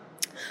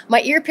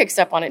 my ear picks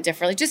up on it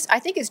differently. I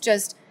think it's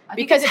just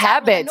because it's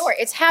habit.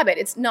 It's habit.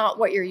 It's not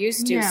what you're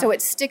used to. So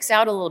it sticks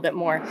out a little bit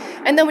more.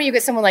 And then when you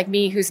get someone like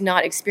me who's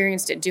not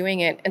experienced at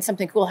doing it and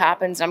something cool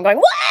happens, I'm going,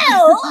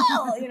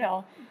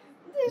 wow,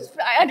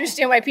 I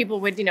understand why people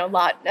would,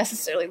 not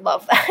necessarily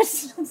love that.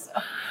 So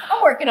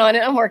I'm working on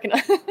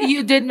it.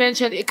 You did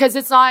mention, because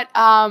it's not,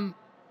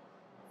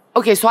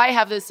 okay, so I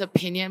have this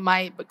opinion.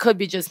 Could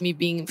be just me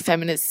being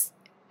feminist,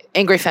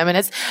 angry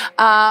feminist.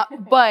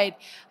 But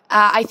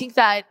I think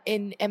that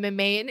in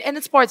MMA and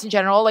in sports in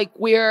general, like,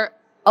 we're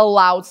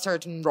allowed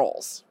certain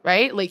roles,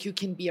 right? Like, you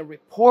can be a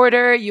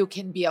reporter, you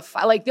can be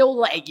like, they'll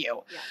leg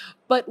you. Yeah.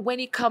 But when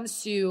it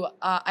comes to,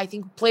 I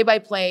think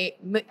play-by-play,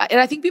 and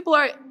I think people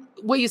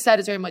what you said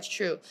is very much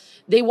true.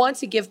 They want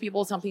to give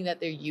people something that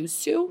they're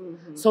used to.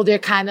 Mm-hmm. So they're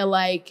kind of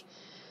like,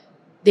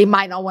 they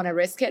might not want to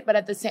risk it, but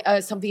at the same,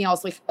 something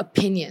else, like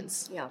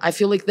opinions. Yeah. I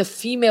feel like the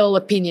female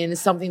opinion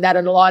is something that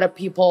a lot of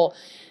people,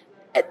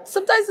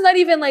 sometimes it's not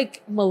even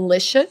like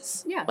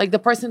malicious. Yeah. Like, the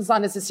person's not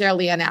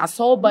necessarily an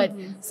asshole, but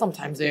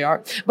sometimes they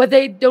are. But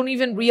they don't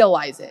even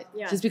realize it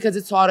just because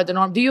it's so out of the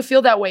norm. Do you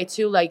feel that way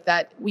too? Like,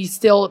 that we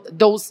still,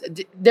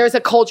 there's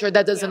a culture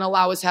that doesn't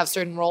allow us to have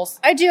certain roles?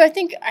 I do. I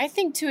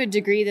think to a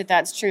degree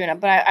that's true.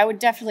 But I would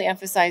definitely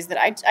emphasize that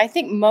I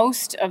think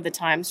most of the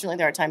time, certainly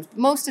there are times,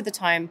 most of the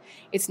time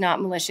it's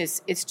not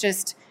malicious. It's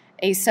just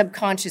a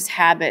subconscious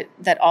habit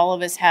that all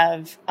of us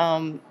have,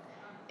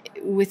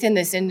 within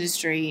this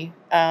industry,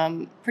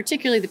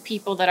 particularly the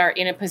people that are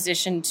in a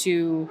position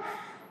to,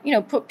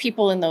 put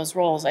people in those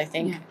roles. I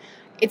think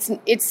it's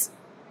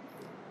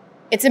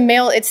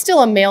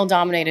still a male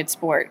dominated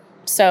sport.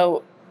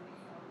 So,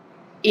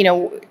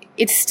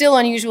 it's still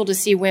unusual to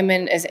see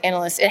women as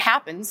analysts. It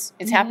happens.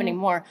 It's happening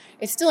more.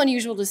 It's still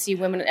unusual to see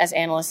women as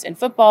analysts in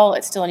football.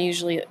 It's still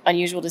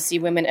unusual to see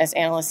women as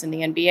analysts in the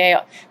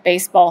NBA,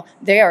 baseball.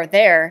 They are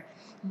there.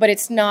 But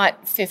it's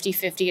not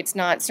 50-50. It's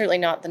certainly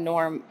not the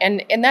norm.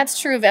 And that's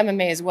true of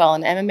MMA as well.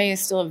 And MMA is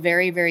still a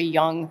very, very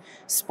young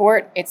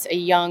sport. It's a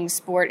young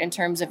sport in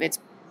terms of its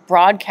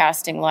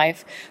broadcasting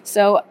life.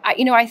 So I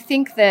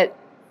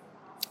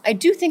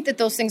do think that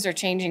those things are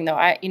changing,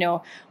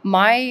 though.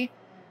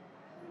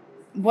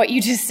 What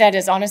you just said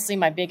is honestly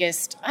my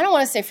biggest, I don't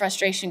want to say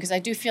frustration, because I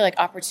do feel like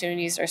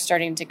opportunities are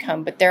starting to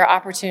come, but there are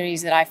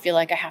opportunities that I feel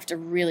like I have to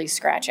really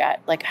scratch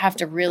at. Like I have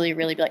to really,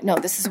 really be like, no,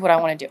 this is what I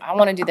want to do. I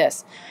want to do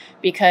this.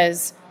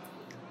 Because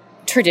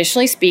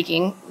traditionally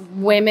speaking,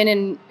 women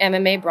in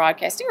MMA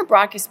broadcasting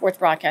or sports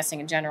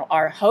broadcasting in general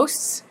are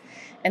hosts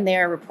and they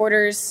are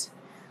reporters.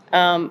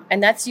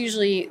 And that's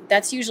usually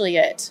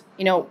it.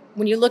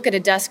 When you look at a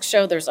desk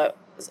show, there's a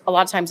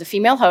lot of times a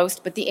female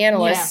host, but the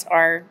analysts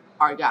are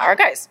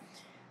guys.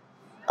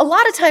 A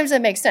lot of times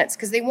that makes sense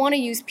because they want to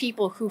use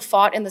people who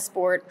fought in the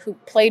sport, who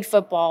played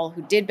football,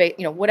 who did,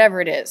 whatever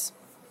it is.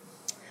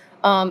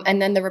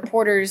 And then the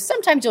reporters,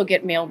 sometimes you'll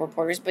get male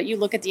reporters, but you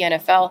look at the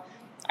NFL,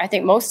 I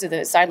think most of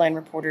the sideline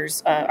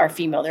reporters are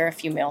female. They're a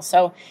female.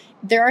 So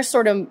there are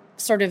sort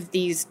of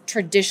these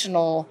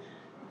traditional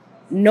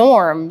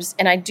norms.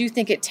 And I do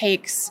think it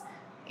takes,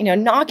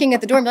 knocking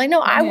at the door and be like,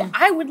 no,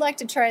 I would like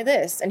to try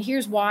this. And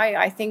here's why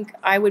I think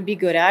I would be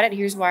good at it.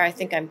 Here's why I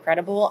think I'm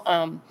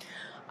credible.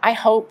 I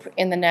hope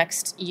in the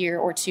next year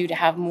or two to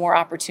have more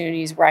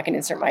opportunities where I can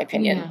insert my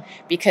opinion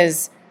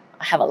because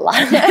I have a lot.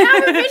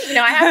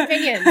 I have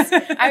opinions.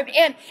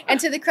 And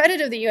to the credit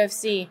of the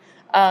UFC,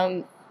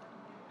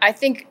 I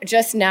think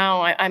just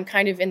now I'm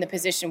kind of in the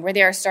position where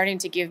they are starting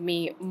to give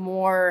me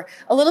a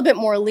little bit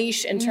more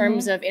leash in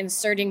terms of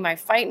inserting my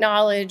fight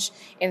knowledge,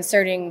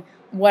 inserting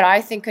what I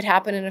think could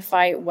happen in a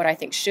fight, what I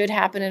think should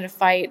happen in a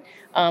fight.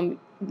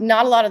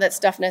 Not a lot of that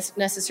stuff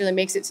necessarily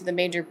makes it to the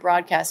major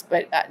broadcast,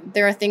 but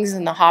there are things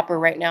in the hopper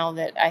right now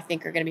that I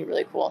think are going to be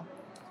really cool.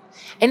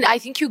 And I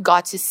think you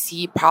got to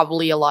see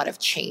probably a lot of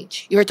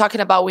change. You were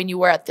talking about when you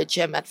were at the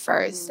gym at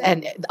first,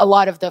 and a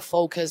lot of the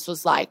focus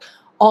was like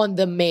on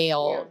the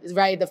male,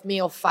 right? The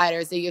male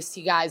fighters, the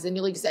UFC guys. And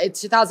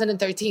it's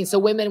 2013, so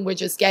women were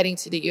just getting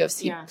to the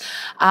UFC.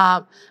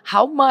 Yeah.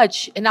 How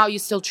much, and now you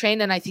still train,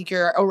 and I think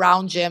you're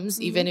around gyms,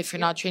 even if you're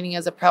not training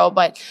as a pro,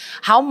 but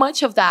how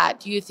much of that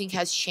do you think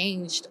has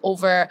changed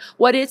over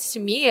what is,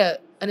 to me, an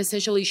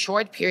essentially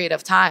short period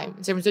of time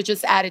in terms of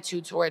just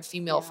attitude toward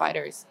female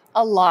fighters?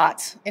 A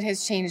lot. It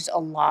has changed a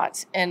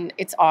lot, and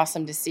it's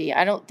awesome to see.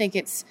 I don't think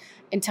it's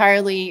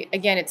entirely,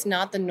 again, it's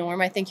not the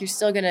norm. I think you're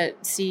still going to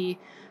see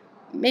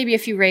maybe a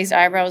few raised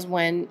eyebrows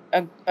when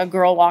a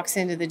girl walks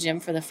into the gym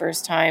for the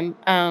first time.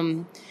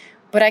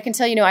 But I can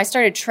tell you, I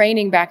started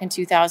training back in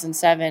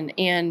 2007,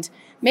 and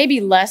maybe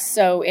less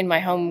so in my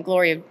home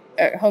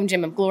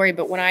gym of glory.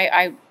 But when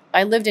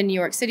I lived in New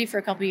York City for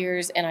a couple of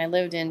years, and I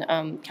lived in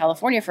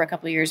California for a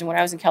couple of years. And when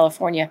I was in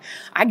California,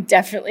 I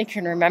definitely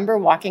can remember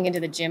walking into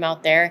the gym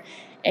out there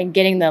and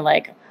getting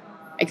the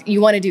you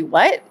want to do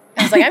what?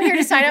 I was like, I'm here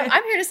to sign up.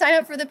 I'm here to sign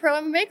up for the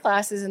pro MMA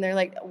classes. And they're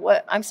like,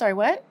 what? I'm sorry,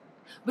 what?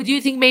 But do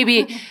you think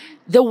maybe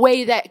the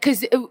way that,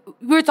 because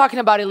we were talking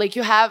about it, like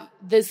you have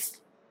this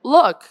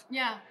look,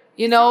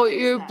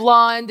 you're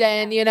blonde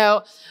and,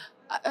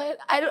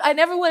 I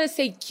never want to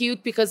say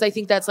cute because I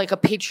think that's like a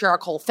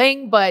patriarchal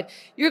thing, but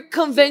you're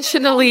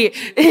conventionally,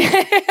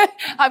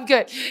 I'm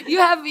good.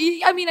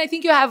 I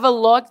think you have a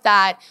look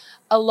that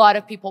a lot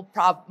of people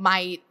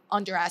might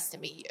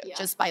underestimate you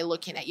just by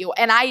looking at you.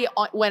 And I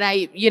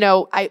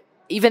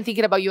even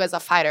thinking about you as a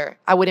fighter,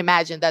 I would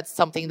imagine that's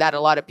something that a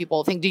lot of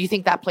people think. Do you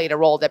think that played a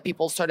role, that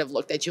people sort of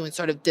looked at you and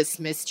sort of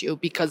dismissed you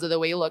because of the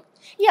way you look?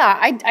 Yeah,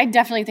 I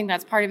definitely think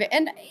that's part of it.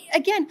 And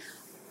again,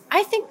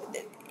 I think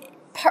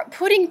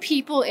putting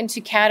people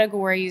into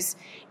categories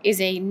is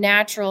a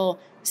natural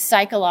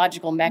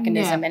psychological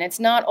mechanism. And it's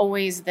not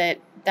always that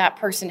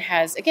person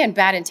has, again,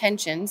 bad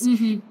intentions.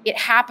 It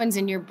happens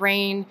in your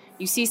brain.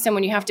 You see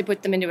someone, you have to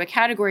put them into a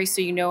category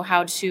so you know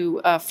how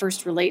to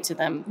first relate to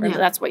them.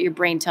 That's what your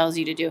brain tells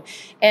you to do.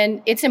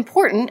 And it's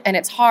important and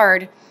it's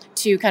hard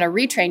to kind of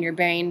retrain your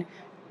brain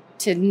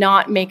to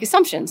not make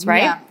assumptions,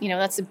 right? Yeah.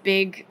 That's a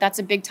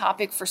big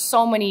topic for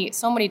so many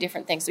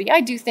different things. So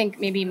I do think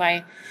maybe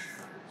my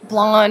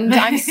blonde,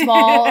 I'm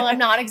small, I'm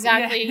not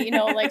exactly,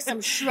 like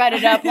some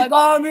shredded up, like,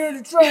 oh, I'm here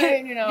to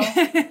train,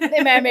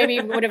 They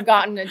maybe would have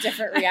gotten a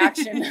different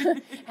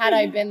reaction had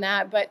I been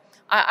that. But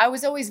I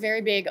was always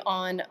very big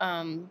on,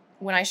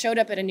 when I showed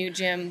up at a new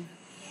gym,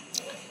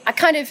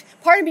 part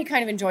of me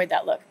kind of enjoyed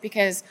that look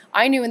because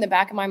I knew in the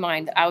back of my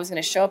mind that I was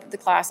going to show up at the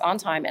class on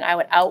time and I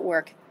would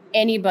outwork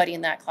anybody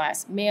in that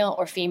class, male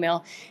or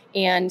female.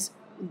 And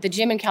the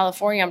gym in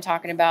California I'm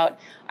talking about,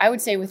 I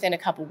would say within a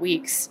couple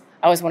weeks,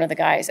 I was one of the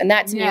guys. And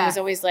that to me was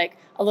always like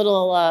a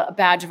little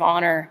badge of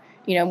honor.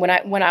 When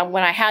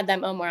I had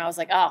that moment where I was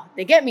like, oh,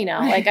 they get me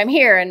now. Like I'm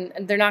here and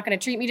they're not going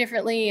to treat me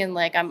differently. And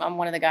like, I'm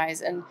one of the guys.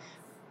 And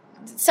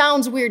it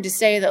sounds weird to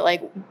say that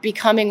like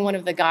becoming one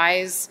of the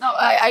guys. No,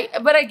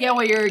 but I get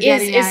what you're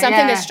getting is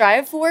something to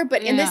strive for.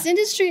 But in this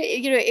industry,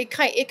 it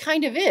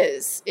kind of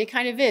is. It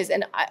kind of is.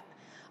 And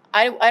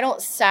I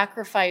don't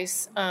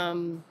sacrifice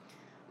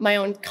my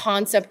own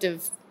concept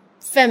of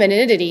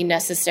femininity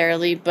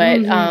necessarily, but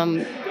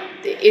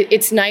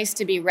it's nice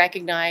to be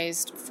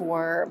recognized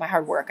for my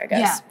hard work, I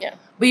guess. Yeah.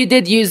 But you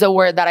did use a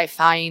word that I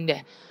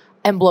find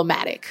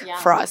emblematic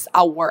for us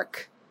at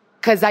work.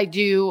 Because I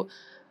do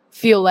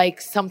feel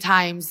like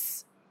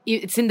sometimes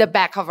it's in the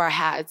back of our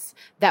heads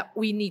that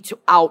we need to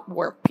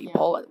outwork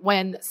people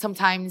when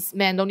sometimes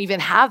men don't even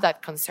have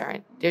that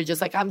concern. They're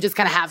just like, I'm just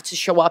going to have to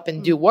show up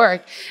and do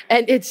work.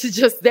 And it's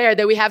just there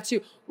that we have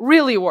to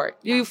really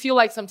work. Do you feel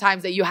like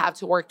sometimes that you have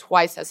to work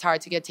twice as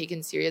hard to get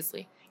taken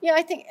seriously? Yeah,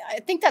 I think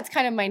that's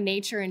kind of my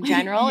nature in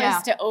general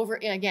is to over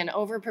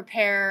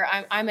prepare.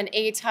 I'm an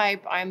A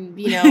type. I'm,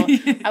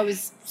 I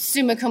was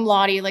summa cum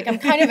laude. Like I'm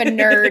kind of a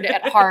nerd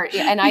at heart,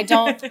 and I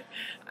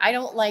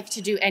don't like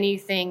to do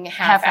anything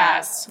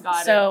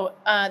half-assed. So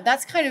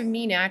that's kind of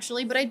me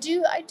naturally. But I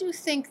do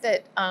think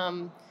that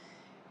I'm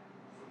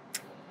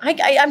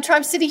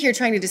sitting here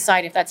trying to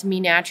decide if that's me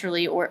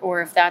naturally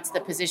or if that's the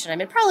position I'm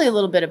in. Probably a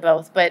little bit of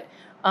both. But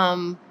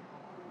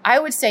I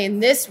would say in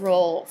this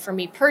role, for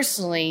me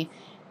personally,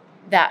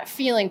 that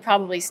feeling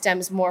probably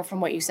stems more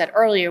from what you said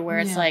earlier, where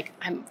it's like,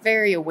 I'm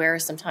very aware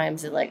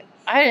sometimes that like,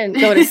 I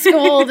didn't go to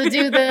school to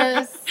do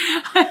this.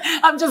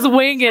 I'm just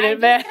winging it,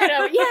 man.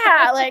 There are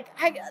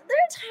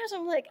times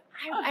I'm like,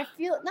 I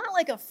feel not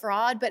like a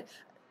fraud, but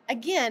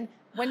again,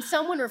 when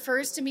someone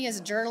refers to me as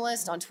a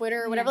journalist on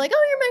Twitter or whatever, like,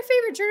 oh, you're my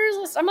favorite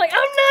journalist. I'm like, I'm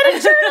not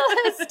a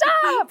journalist.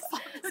 Stop.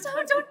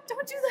 Don't do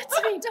that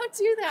to me. Don't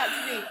do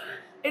that to me.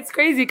 It's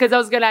crazy because I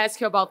was going to ask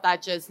you about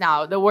that just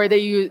now, the word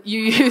that you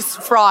use,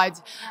 fraud.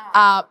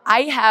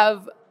 I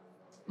have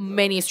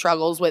many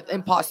struggles with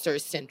imposter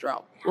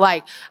syndrome.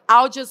 Like,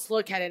 I'll just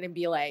look at it and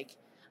be like,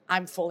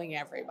 I'm fooling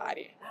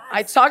everybody.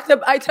 I talk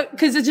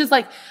because it's just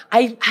like,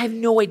 I have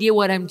no idea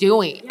what I'm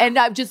doing. Yeah. And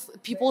I'm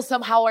just, people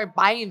somehow are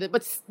buying it,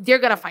 but they're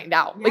going to find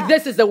out. Yeah. Like,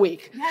 this is the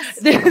week. Yes.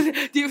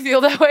 Do you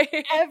feel that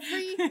way?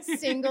 Every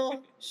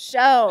single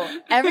show.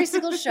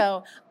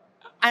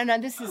 I know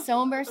this is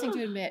so embarrassing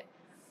to admit,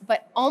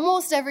 but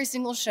almost every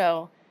single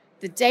show,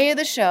 the day of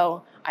the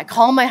show, I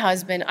call my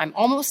husband. I'm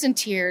almost in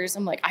tears.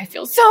 I'm like, I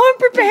feel so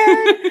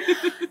unprepared.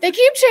 They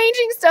keep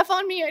changing stuff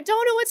on me. I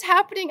don't know what's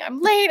happening.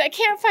 I'm late. I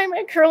can't find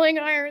my curling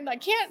iron. My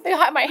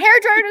hair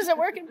dryer doesn't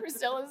work in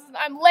Priscilla's.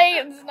 I'm late.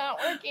 It's not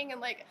working. And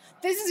like,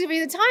 this is going to be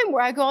the time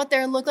where I go out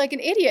there and look like an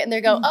idiot. And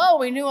they go, oh,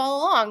 we knew all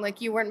along. Like,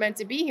 you weren't meant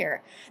to be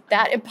here.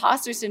 That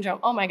imposter syndrome.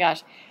 Oh my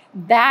gosh.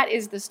 That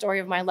is the story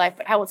of my life.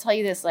 But I will tell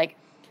you this, like,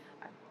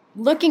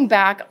 looking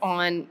back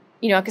on,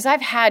 because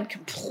I've had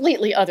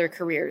completely other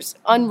careers,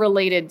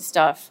 unrelated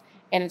stuff,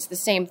 and it's the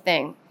same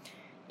thing.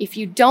 If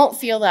you don't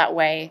feel that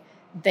way,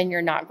 then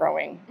you're not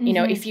growing.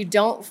 Mm-hmm. If you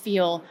don't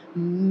feel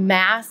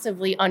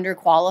massively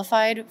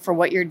underqualified for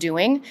what you're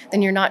doing,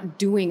 then you're not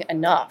doing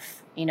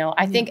enough.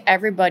 I think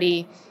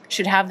everybody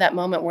should have that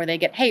moment where they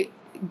get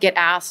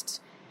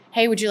asked,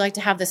 hey, would you like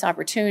to have this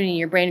opportunity?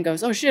 Your brain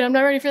goes, oh shit, I'm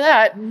not ready for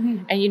that.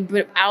 Mm-hmm.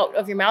 And out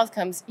of your mouth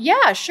comes,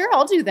 yeah, sure,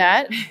 I'll do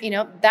that.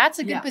 That's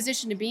a good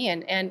position to be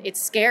in. And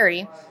it's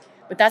scary,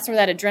 but that's where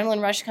that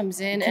adrenaline rush comes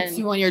in. It keeps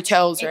you on your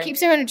toes, right? It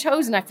keeps you on your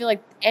toes. And I feel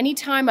like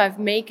anytime I've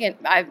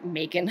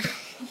making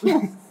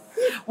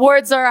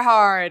words are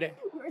hard.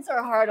 Words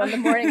are hard on the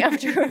morning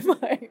after a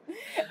fight.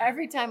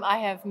 Every time I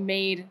have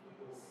made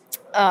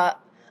a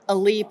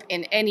leap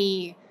in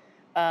any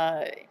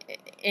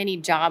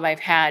job I've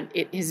had,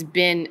 it has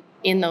been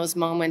in those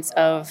moments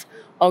of,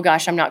 oh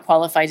gosh, I'm not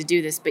qualified to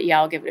do this, but yeah,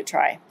 I'll give it a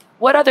try.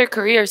 What other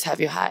careers have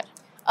you had?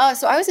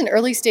 So I was in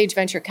early stage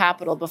venture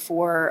capital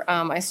before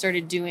I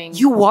started doing.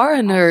 You are a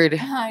nerd.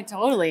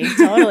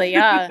 Totally,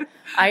 yeah.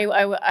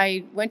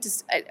 I went to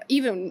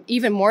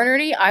even more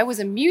nerdy. I was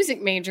a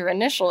music major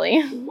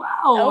initially. Wow.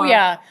 Oh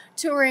yeah,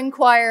 touring,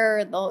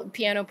 choir, the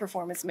piano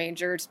performance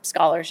major,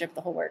 scholarship,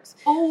 the whole works.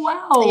 Oh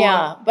wow.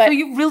 Yeah, but so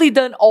you've really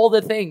done all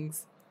the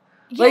things.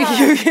 Yeah.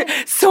 Like,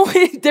 you so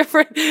many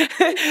different.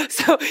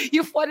 So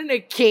you fought in a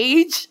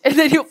cage, and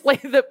then you play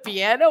the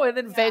piano, and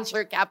then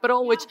venture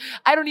capital, which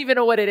I don't even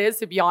know what it is,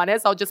 to be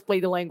honest. I'll just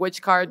play the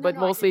language card, but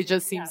mostly it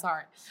just seems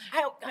hard.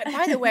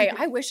 By the way,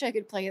 I wish I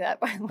could play that.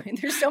 By the way,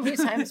 there's so many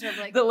times where I'm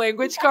like the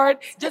language card.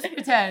 Just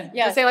pretend.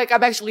 Yeah. Just say like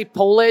I'm actually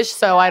Polish,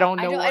 so I don't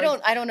know. I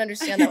don't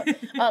understand that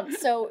one.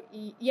 So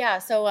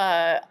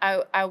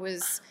I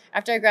was.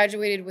 After I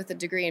graduated with a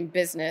degree in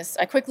business,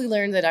 I quickly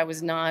learned that I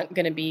was not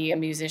going to be a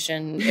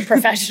musician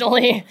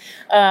professionally.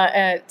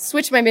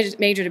 Switched my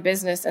major to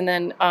business, and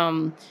then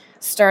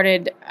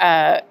started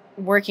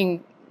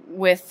working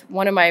with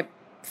one of my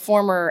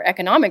former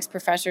economics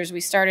professors.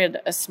 We started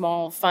a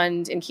small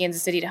fund in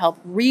Kansas City to help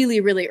really,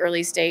 really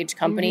early stage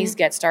companies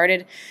get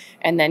started,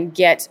 and then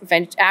get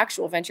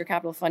actual venture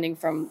capital funding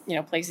from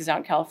places out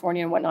in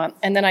California and whatnot.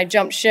 And then I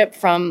jumped ship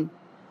from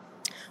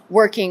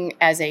working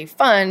as a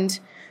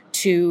fund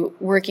to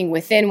working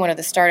within one of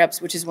the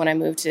startups, which is when I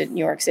moved to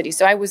New York City.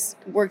 So I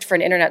worked for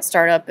an internet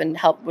startup and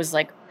was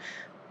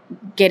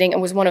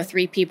one of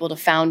 3 people to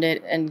found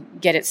it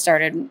and get it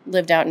started,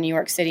 lived out in New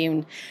York City.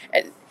 And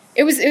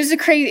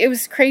It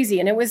was crazy,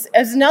 and it was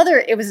another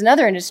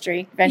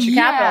industry, venture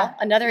capital,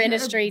 another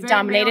industry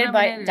dominated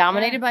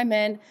by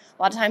men.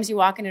 A lot of times you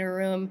walk into a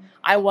room.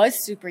 I was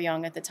super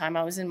young at the time.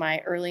 I was in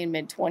my early and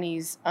mid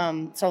 20s.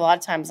 So a lot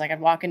of times, like,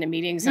 I'd walk into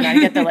meetings and I'd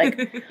get the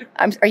like,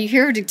 "Are you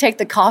here to take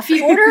the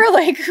coffee order?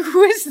 Like,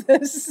 who is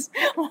this?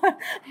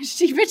 Is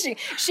she pitching?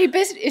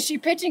 Is she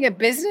pitching a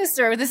business,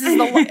 or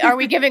are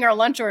we giving our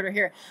lunch order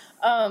here?"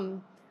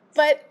 But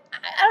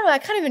I don't know. I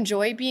kind of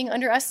enjoy being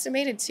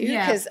underestimated too,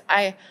 because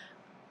I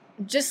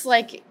just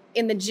like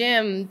in the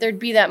gym, there'd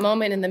be that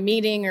moment in the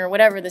meeting or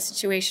whatever the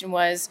situation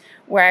was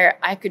where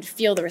I could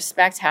feel the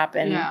respect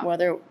happen,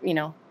 whether,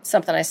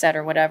 something I said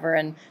or whatever.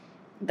 And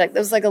that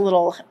was like a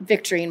little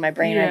victory in my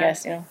brain, I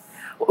guess,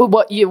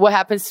 What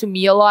happens to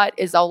me a lot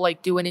is I'll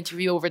like do an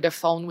interview over the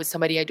phone with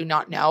somebody I do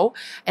not know.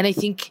 And I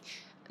think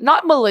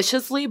not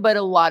maliciously, but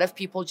a lot of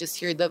people just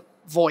hear the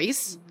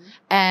voice. Mm-hmm.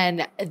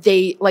 And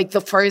they like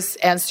the first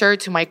answer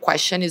to my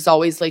question is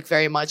always like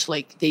very much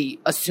like they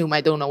assume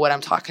I don't know what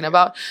I'm talking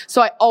about.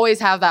 So I always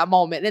have that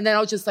moment. And then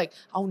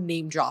I'll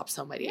name drop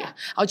somebody. Yeah.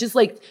 I'll just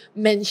like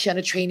mention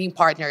a training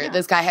partner.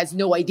 This guy has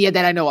no idea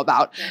that I know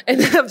about. Yeah. And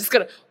then I'm just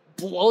going to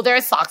blow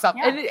their socks up.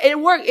 Yeah. And it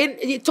worked.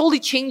 It totally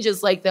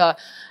changes like the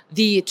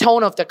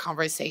tone of the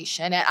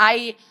conversation. And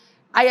I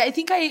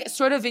think I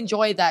sort of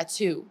enjoy that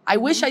too. I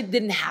wish I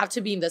didn't have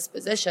to be in this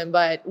position,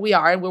 but we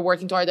are, and we're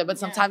working toward it. But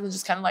sometimes I'm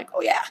just kind of like,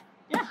 oh yeah.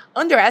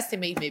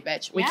 Underestimate me,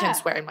 bitch. We can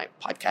swear in my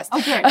podcast.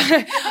 Okay.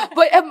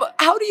 But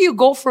how do you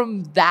go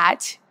from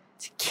that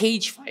to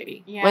cage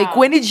fighting? Yeah. Like,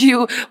 when did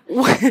you,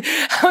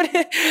 how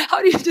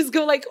do you just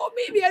go like, oh,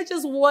 maybe I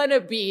just want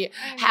to be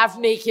half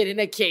naked in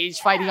a cage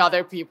fighting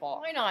other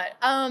people? Why not?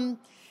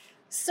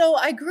 So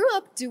I grew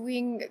up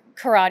doing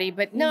karate,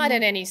 but not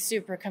in any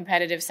super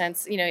competitive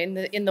sense,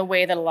 in the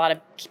way that a lot of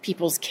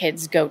people's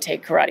kids go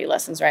take karate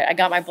lessons, right? I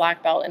got my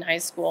black belt in high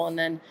school, and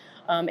then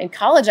in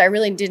college, I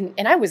really didn't,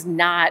 and I was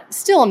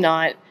still am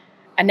not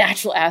a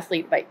natural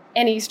athlete by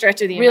any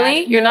stretch of the imagination.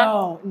 Really? You're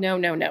not? No.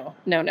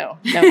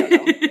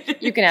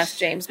 You can ask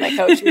James, my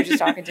coach, who we were just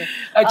talking to.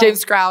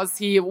 James Krause,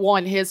 he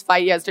won his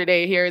fight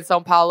yesterday here in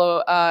Sao Paulo,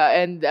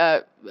 and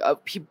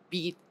he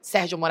beat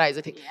Sergio Moraes,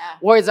 I think. Yeah.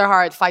 Words are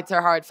hard, fights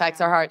are hard, facts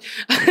are hard.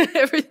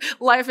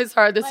 Life is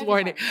hard this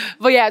morning.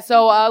 But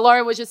so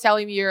Lauren was just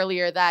telling me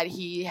earlier that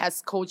he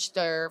has coached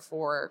her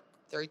for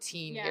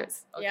 13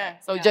 years. Okay. Yeah.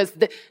 So just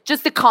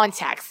the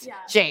context,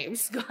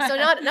 James. So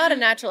not a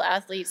natural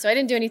athlete. So I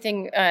didn't do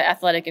anything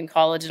athletic in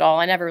college at all.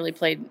 I never really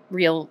played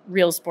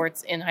real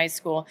sports in high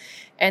school.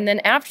 And then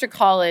after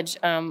college,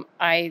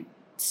 I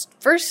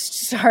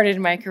first started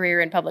my career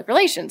in public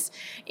relations.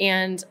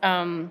 And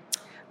public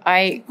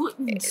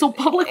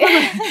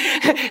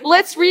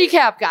let's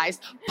recap, guys.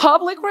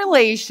 Public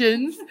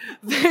relations,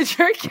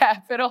 venture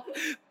capital,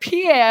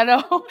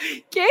 piano,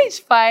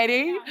 cage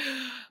fighting.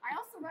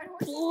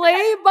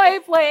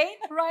 Play-by-play,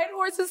 ride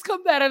horses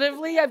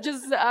competitively.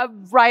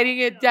 I'm writing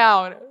it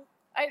down.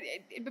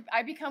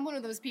 I become one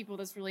of those people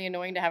that's really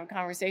annoying to have a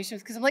conversation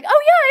with, because I'm like,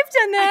 oh yeah, I've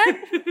done that.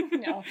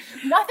 No,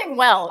 nothing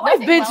well. I've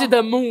been to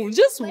the moon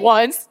just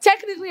once.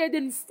 Technically, I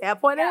didn't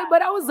step on it,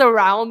 but I was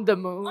around the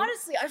moon.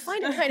 Honestly, I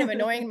find it kind of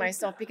annoying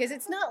myself, because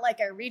it's not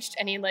like I reached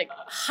any like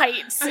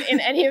heights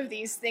in any of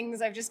these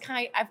things. I've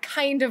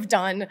kind of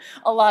done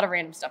a lot of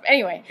random stuff.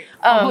 Anyway,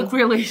 public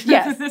relations.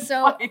 Yes.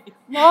 So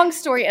long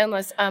story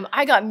endless.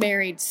 I got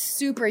married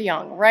super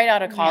young, right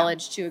out of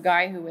college, to a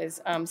guy who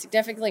was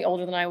significantly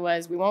older than I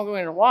was. We won't go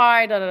into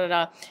why.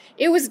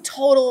 It was a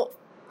total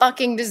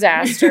fucking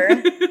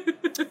disaster.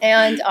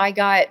 And I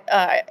got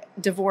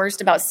divorced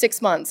about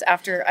 6 months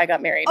after I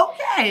got married.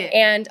 Okay.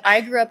 And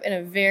I grew up in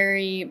a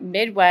very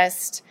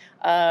Midwest,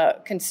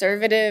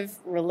 conservative,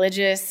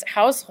 religious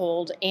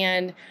household.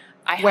 And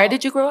where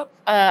did you grow up?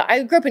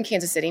 I grew up in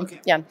Kansas City. Okay.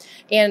 Yeah.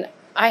 And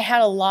I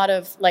had a lot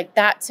of like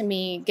that. To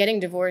me, getting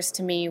divorced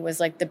to me was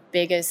like the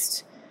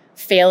biggest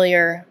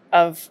failure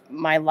of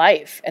my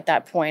life at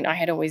that point. I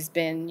had always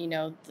been,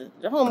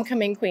 the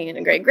homecoming queen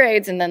and great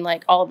grades. And then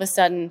like all of a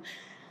sudden,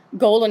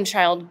 golden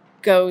child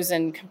goes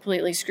and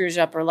completely screws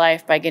up her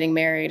life by getting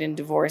married and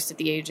divorced at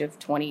the age of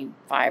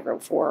 25 or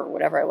 4 or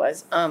whatever I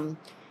was. And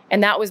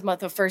that was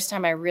the first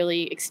time I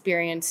really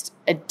experienced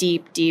a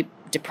deep, deep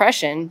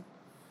depression.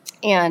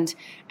 And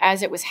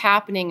as it was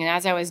happening, and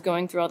as I was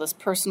going through all this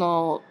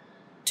personal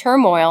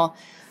turmoil,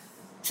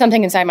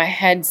 something inside my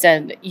head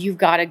said, you've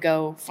got to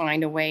go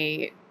find a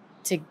way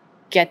to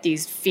get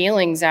these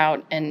feelings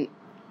out. And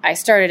I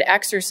started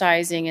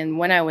exercising. And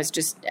when I was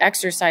just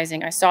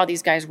exercising, I saw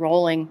these guys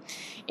rolling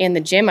in the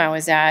gym I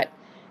was at.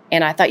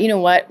 And I thought, you know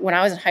what? When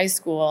I was in high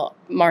school,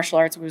 martial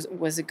arts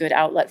was a good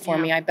outlet for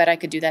me. I bet I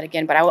could do that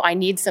again. But I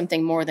need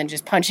something more than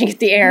just punching at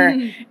the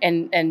air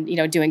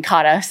and doing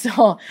kata.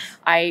 So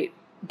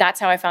that's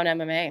how I found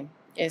MMA,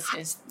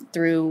 is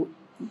through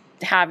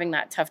having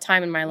that tough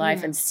time in my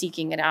life and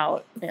seeking it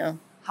out. Yeah.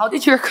 How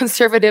did your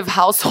conservative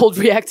household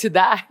react to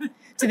that?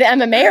 To the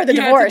MMA or the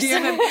divorce?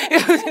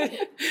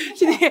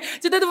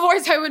 To the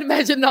divorce, I would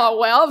imagine not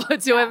well,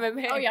 but to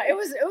MMA. Oh yeah, it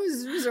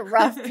was a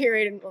rough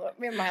period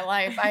in my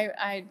life.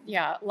 A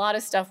lot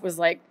of stuff was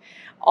like,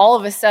 all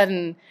of a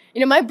sudden,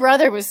 my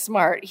brother was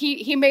smart.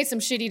 He made some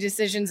shitty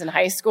decisions in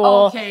high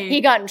school. Okay. He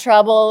got in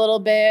trouble a little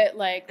bit,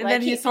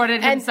 then he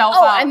sorted himself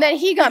out. And then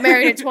he got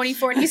married at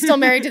 24, and he's still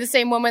married to the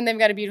same woman. They've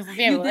got a beautiful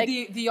family.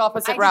 You did the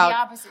opposite route. The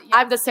opposite, yeah.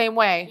 I'm the same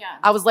way. Yeah.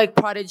 I was like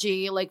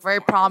prodigy, like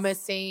very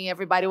promising.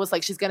 Everybody was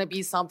like, she's gonna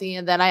be something,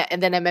 and then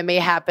MMA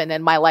happened,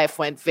 and my life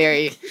went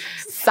very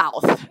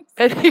south.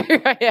 And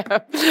here I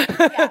am.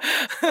 Yeah.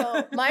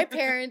 So my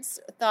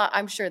parents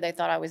I'm sure they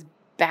thought I was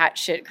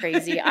batshit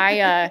crazy.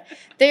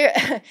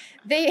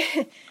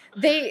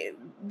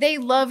 They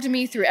loved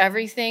me through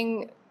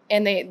everything,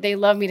 and they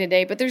love me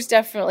today. But there's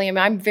definitely,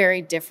 I'm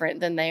very different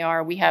than they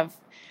are. We have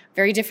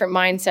very different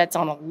mindsets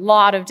on a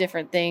lot of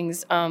different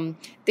things.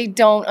 They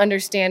don't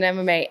understand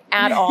MMA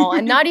at all,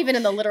 and not even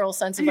in the literal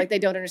sense of like they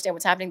don't understand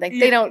what's happening. Like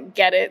they don't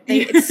get it.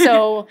 It's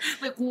so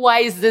like,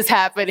 why is this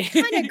happening?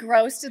 kind of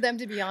gross to them,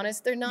 to be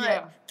honest. They're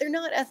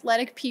not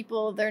athletic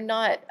people. They're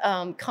not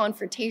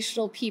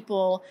confrontational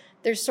people.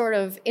 They're sort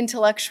of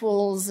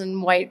intellectuals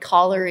and white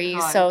collary.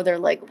 So they're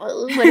like,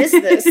 well, what is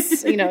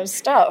this,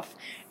 stuff.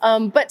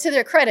 But to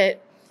their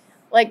credit,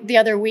 like the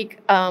other week,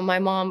 my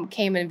mom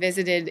came and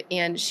visited,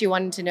 and she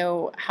wanted to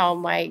know how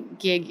my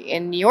gig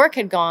in New York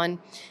had gone.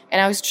 And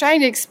I was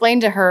trying to explain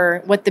to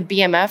her what the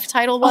BMF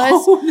title was.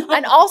 Oh, no.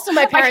 And also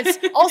my parents,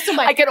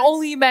 I can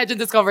only imagine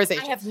this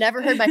conversation. I have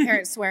never heard my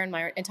parents swear in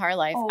my entire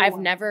life. I've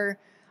never...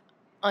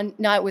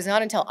 No, it was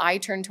not until I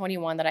turned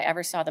 21 that I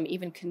ever saw them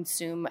even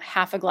consume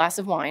half a glass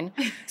of wine.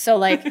 So,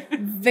 like,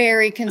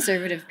 very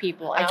conservative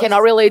people. I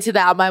cannot relate to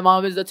that. My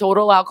mom is a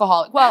total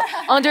alcoholic. Well,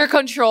 under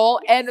control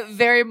and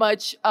very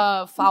much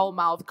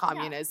foul-mouthed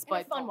communist. In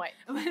a fun way.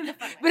 But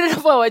in a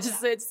fun way,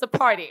 it's the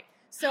party.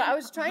 So I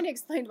was trying to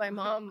explain to my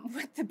mom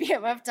what the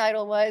BMF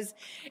title was.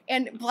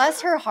 And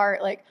bless her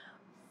heart, like,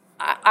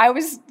 I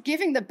was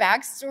giving the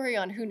backstory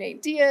on who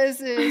Nate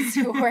Diaz is,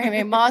 who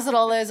Jorge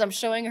Masvidal is. I'm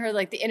showing her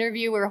like the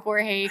interview where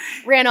Jorge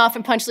ran off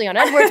and punched Leon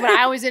Edwards when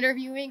I was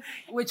interviewing,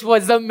 which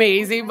was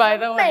amazing, by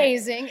the way.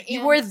 Amazing.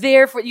 You were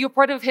there you're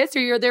part of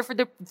history. You're there for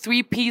the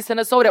 3-piece and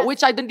a soda,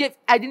 which I didn't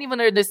even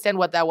understand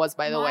what that was,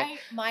 by the way.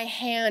 My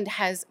hand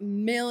has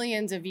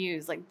millions of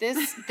views. Like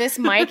this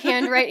mic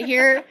hand right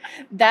here,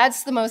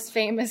 that's the most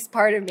famous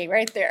part of me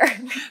right there.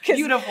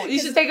 Beautiful. You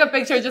should take a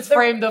picture, just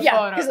frame the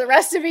photo. Because the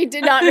rest of me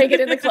did not make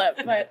it in the clip.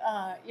 But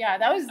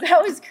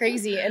that was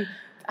crazy. And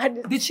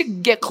did she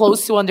get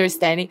close to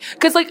understanding?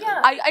 Because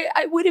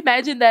I would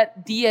imagine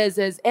that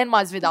Diaz's and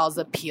Masvidal's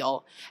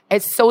appeal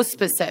is so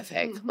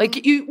specific. Mm-hmm.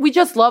 Like we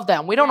just love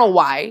them. We don't know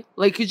why.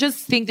 Like you just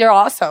think they're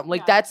awesome.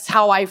 Like that's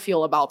how I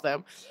feel about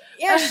them.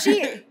 Yeah,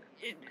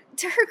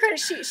 to her credit,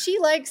 she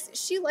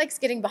likes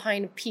getting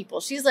behind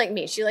people. She's like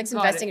me. She likes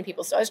investing in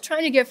people. So I was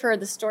trying to give her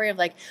the story of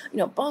like,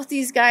 both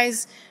these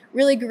guys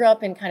really grew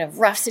up in kind of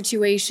rough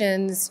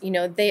situations.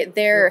 They're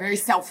very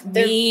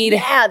self-made.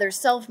 They're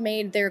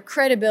self-made. Their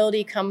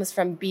credibility comes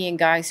from being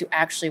guys who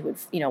actually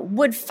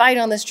would fight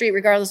on the street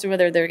regardless of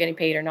whether they're getting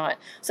paid or not.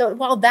 So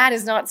while that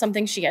is not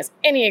something she has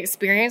any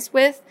experience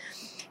with,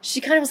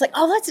 she kind of was like,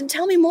 oh,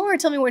 tell me more.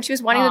 She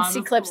was wanting to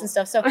see clips and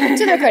stuff. So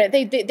to their credit,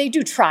 they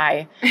do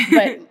try,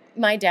 but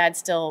my dad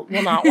still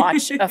will not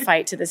watch a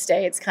fight to this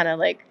day. It's kind of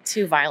like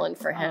too violent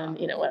for him,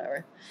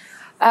 whatever.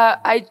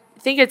 I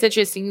think it's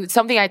interesting.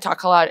 Something I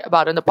talk a lot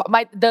about in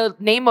the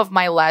name of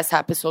my last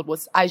episode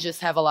was "I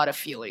Just Have a Lot of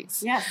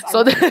Feelings." Yes.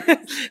 So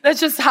that's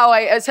just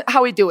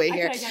how we do it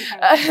here.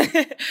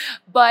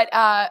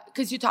 But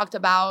because you talked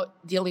about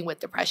dealing with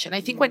depression, I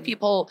think when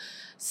people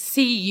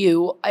see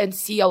you and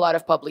see a lot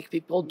of public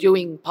people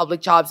doing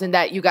public jobs and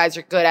that you guys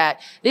are good at,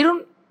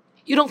 you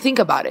don't think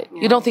about it.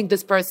 Yeah. You don't think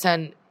this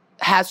person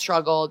has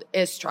struggled,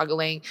 is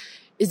struggling,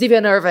 is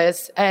even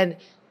nervous, and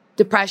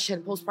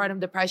depression, postpartum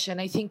depression.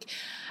 I think,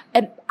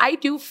 and I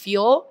do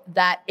feel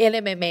that in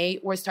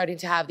MMA, we're starting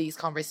to have these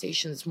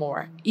conversations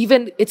more.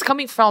 Even it's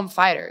coming from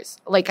fighters.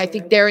 Like I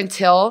think Darren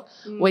Till,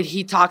 when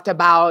he talked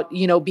about,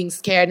 being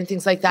scared and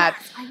things like that.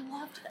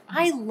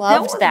 I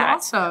loved that.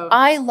 Awesome.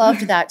 I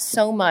loved that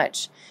so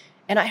much.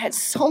 And I had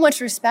so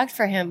much respect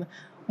for him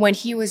when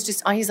he was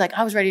he's like,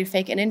 I was ready to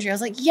fake an injury. I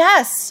was like,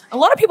 yes. A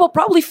lot of people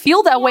probably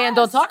feel that way and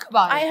don't talk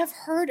about it. I have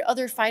heard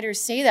other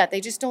fighters say that.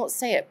 They just don't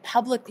say it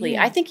publicly.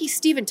 Yeah. I think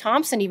Stephen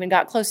Thompson even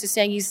got close to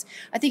saying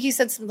I think he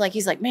said something like,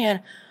 he's like,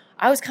 man,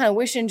 I was kind of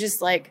wishing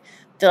just like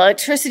the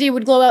electricity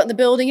would glow out in the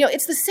building.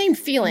 It's the same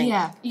feeling.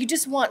 Yeah. You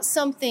just want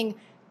something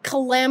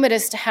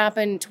calamitous to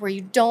happen to where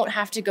you don't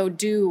have to go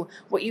do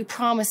what you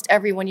promised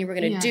everyone you were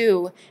going to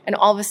do. And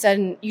all of a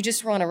sudden you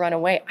just want to run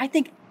away. I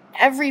think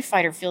every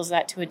fighter feels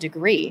that to a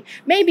degree.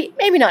 Maybe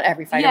not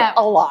every fighter, but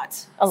a lot.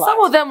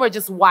 Some of them were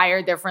just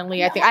wired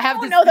differently. I think I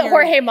don't know that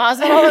Jorge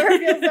Masvidal ever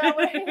feels that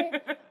way.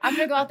 I'm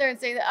gonna go out there and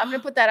say that. I'm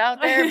gonna put that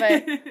out there,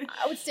 but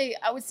I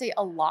would say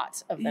a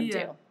lot of them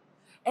do.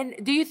 And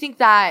do you think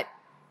that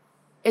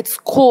it's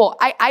cool?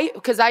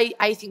 Because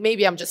I think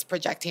maybe I'm just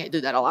projecting. I do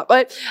that a lot,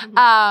 but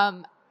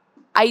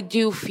I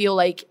do feel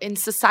like in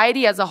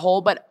society as a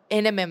whole, but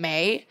in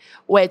MMA,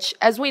 which,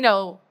 as we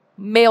know,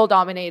 male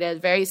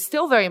dominated,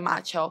 still very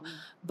macho.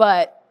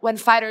 But when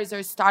fighters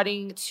are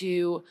starting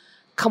to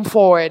come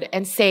forward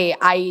and say,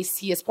 I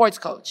see a sports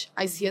coach,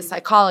 I see a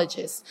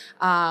psychologist.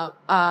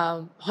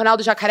 Ronaldo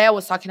Jacaré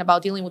was talking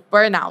about dealing with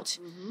burnout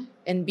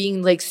and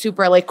being like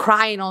super like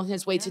crying on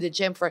his way to the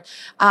gym for.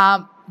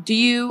 Do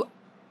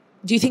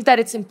you think that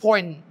it's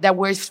important that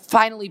we're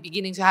finally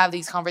beginning to have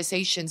these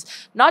conversations,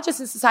 not just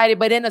in society,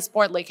 but in a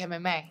sport like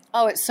MMA?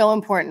 Oh, it's so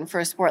important for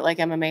a sport like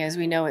MMA. As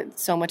we know,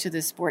 so much of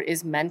this sport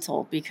is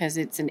mental because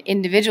it's an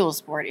individual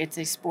sport. It's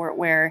a sport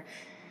where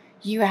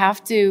you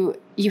have to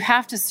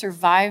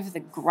survive the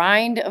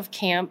grind of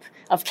camp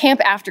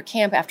after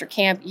camp after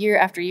camp, year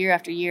after year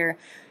after year.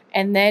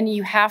 And then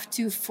you have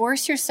to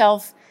force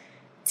yourself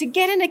to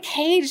get in a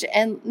cage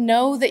and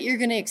know that you're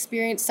going to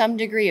experience some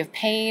degree of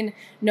pain,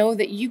 know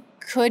that you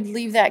could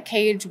leave that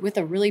cage with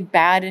a really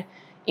bad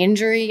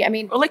injury. I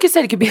mean, or like I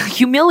said, it could be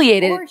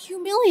humiliated. Or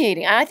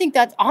humiliating. And I think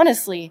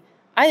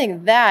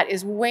that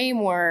is way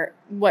more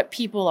what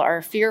people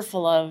are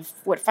fearful of,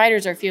 what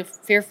fighters are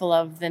fearful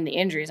of than the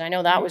injuries. I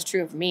know that was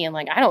true of me. And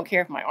like, I don't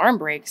care if my arm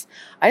breaks.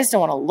 I just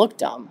don't want to look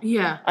dumb.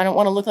 Yeah. I don't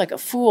want to look like a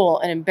fool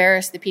and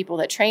embarrass the people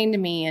that trained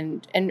me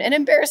and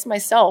embarrass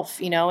myself,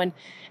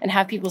 and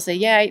have people say,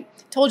 yeah, I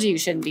told you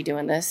shouldn't be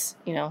doing this,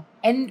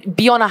 And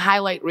be on a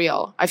highlight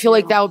reel. I feel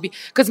like that would be,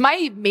 because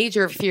my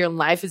major fear in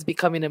life is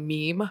becoming a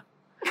meme.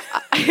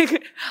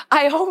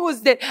 I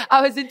almost did.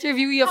 I was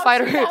interviewing a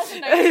fighter,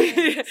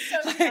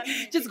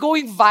 just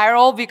going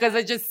viral because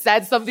I just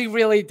said something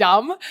really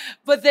dumb.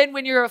 But then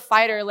when you're a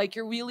fighter, like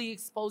you're really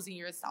exposing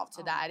yourself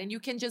to that, and you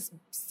can just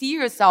see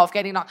yourself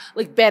getting knocked.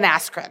 Like Ben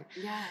Askren,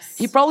 yes,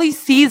 he probably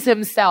sees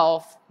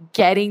himself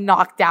getting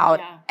knocked out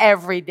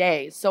every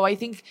day. So I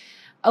think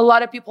a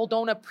lot of people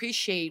don't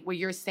appreciate what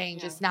you're saying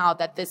just now,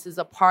 that this is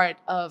a part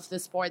of the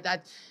sport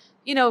that,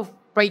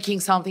 breaking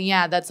something,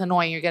 that's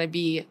annoying. You're going to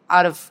be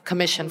out of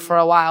commission for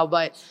a while.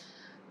 But,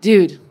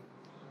 dude,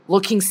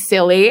 looking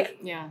silly,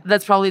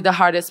 that's probably the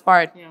hardest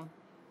part.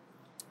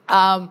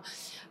 Yeah.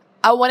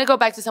 I want to go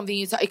back to something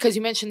you said, because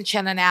you mentioned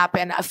Shannon Knapp,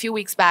 and a few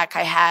weeks back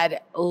I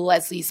had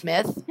Leslie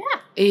Smith.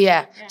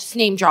 Yeah. Just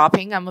name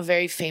dropping. I'm a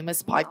very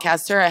famous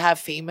podcaster. I have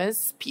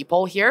famous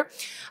people here.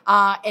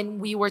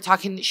 And we were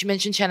talking, she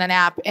mentioned Shannon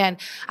Knapp, and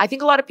I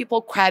think a lot of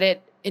people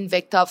credit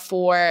Invicta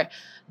for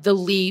the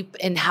leap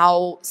in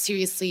how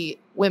seriously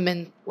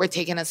women were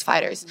taken as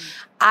fighters.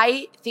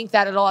 I think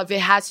that a lot of it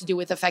has to do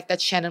with the fact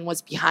that Shannon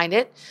was behind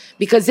it,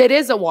 because it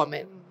is a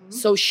woman.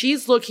 So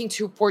she's looking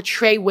to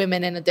portray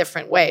women in a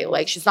different way.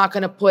 Like, she's not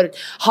going to put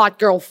hot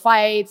girl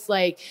fights.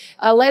 Like,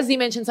 Leslie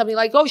mentioned something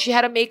like, oh, she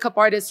had a makeup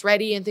artist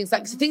ready and things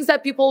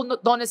that people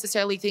don't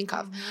necessarily think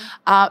of.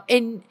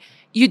 And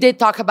you did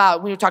talk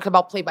about, when you were talking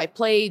about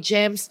play-by-play,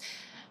 gyms,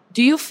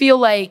 do you feel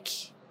like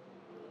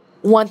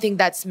one thing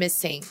that's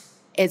missing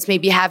is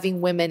maybe having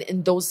women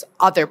in those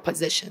other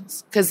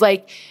positions? Because,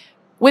 like,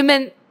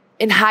 women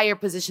in higher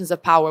positions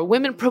of power,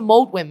 women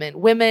promote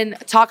women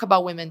talk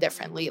about women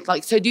differently.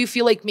 Like, so do you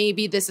feel like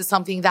maybe this is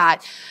something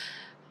that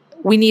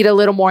we need a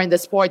little more in the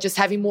sport, just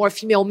having more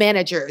female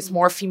managers,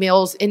 more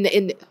females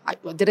did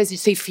I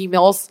say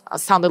females? I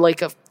sounded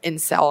like a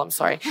incel, I'm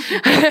sorry.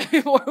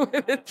 More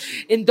women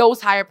in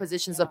those higher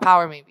positions of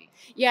power, maybe.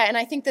 Yeah, and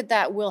I think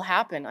that will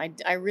happen.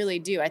 I really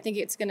do. I think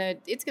it's gonna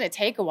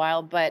take a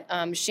while, but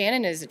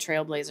Shannon is a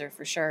trailblazer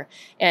for sure.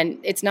 And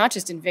it's not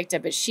just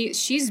Invicta, but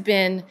she's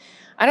been,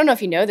 I don't know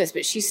if you know this,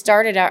 but she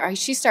started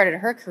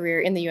her career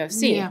in the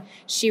UFC. Yeah.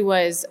 She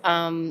was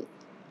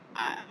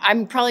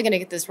I'm probably going to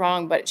get this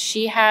wrong, but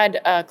she had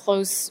a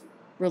close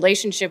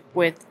relationship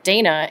with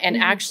Dana and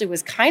actually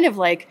was kind of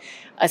like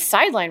a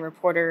sideline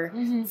reporter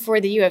for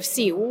the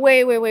UFC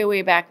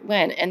way back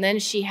when. And then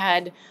she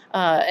had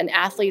an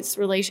athlete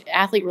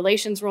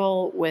relations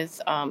role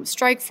with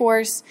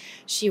Strikeforce.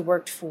 She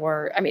worked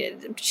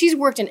she's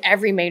worked in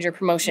every major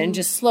promotion,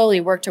 just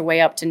slowly worked her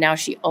way up to now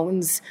she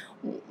owns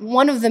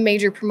one of the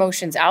major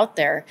promotions out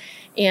there.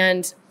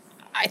 And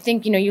I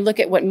think, you look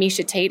at what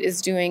Miesha Tate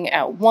is doing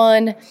at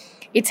ONE.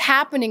 It's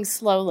happening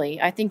slowly.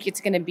 I think it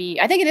is going to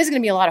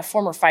be a lot of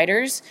former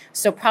fighters.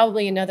 So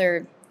probably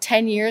another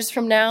 10 years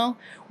from now,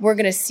 we're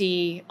going to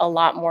see a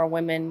lot more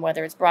women,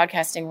 whether it's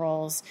broadcasting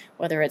roles,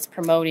 whether it's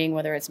promoting,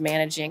 whether it's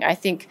managing. I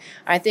think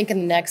in the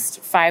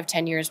next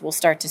 5-10 years, we'll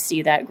start to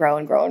see that grow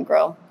and grow and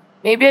grow.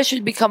 Maybe I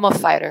should become a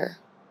fighter.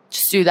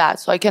 Just do that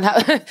so I can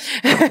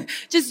have,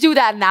 just do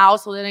that now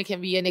so then I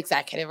can be an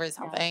executive or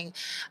something.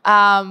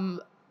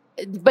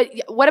 But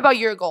what about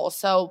your goal?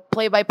 So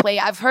play-by-play,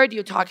 I've heard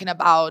you talking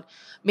about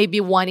maybe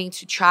wanting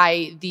to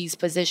try these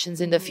positions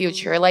in the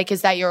future. Like,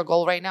 is that your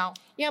goal right now?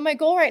 Yeah, my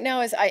goal right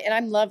now is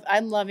I'm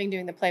loving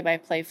doing the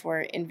play-by-play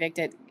for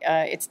Invicta.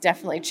 It's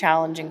definitely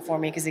challenging for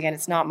me because, again,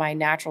 it's not my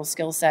natural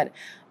skill set.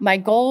 My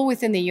goal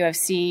within the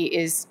UFC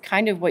is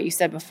kind of what you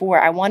said before.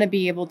 I want to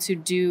be able to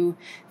do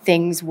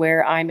things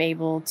where I'm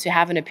able to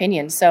have an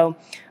opinion. So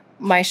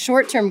my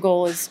short-term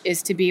goal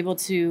is to be able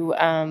to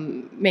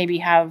maybe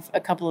have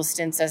a couple of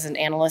stints as an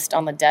analyst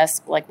on the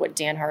desk, like what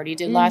Dan Hardy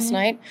did last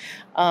night.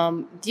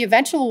 The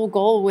eventual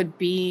goal would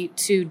be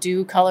to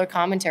do color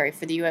commentary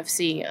for the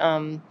UFC.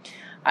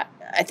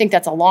 I think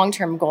that's a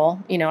long-term goal.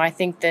 You know, I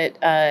think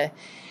that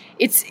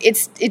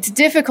it's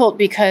difficult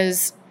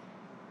because,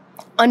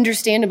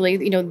 understandably,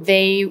 you know,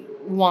 they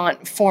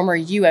want former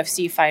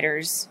UFC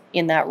fighters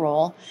in that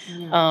role,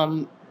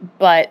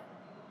 but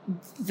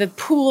the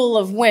pool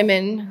of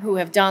women who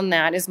have done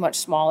that is much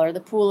smaller. The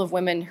pool of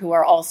women who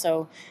are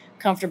also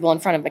comfortable in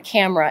front of a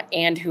camera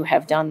and who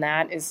have done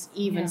that is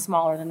even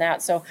smaller than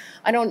that. So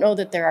I don't know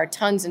that there are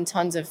tons and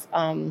tons of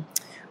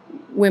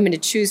women to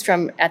choose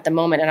from at the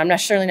moment. And I'm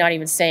surely not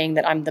even saying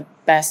that I'm the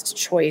best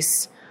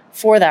choice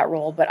for that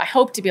role, but I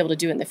hope to be able to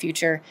do it in the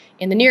future.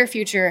 In the near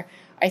future,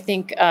 I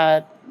think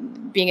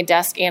being a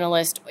desk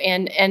analyst,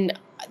 and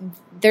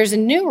there's a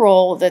new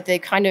role that they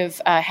kind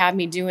of have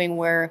me doing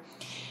where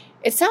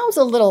it sounds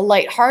a little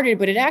lighthearted,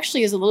 but it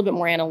actually is a little bit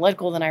more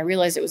analytical than I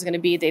realized it was going to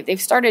be. They've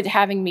started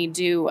having me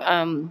do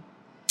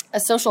a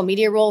social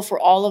media role for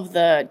all of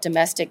the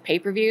domestic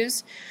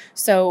pay-per-views.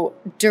 So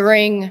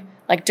during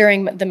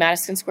the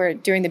Madison Square,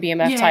 during the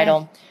BMF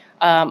title,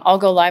 I'll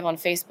go live on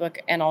Facebook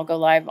and I'll go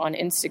live on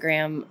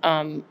Instagram.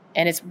 And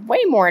it's way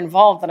more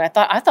involved than I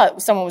thought. I thought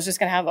someone was just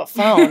going to have a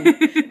phone.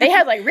 They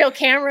had like real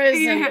cameras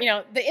and, you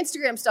know, the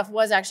Instagram stuff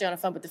was actually on a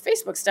phone, but the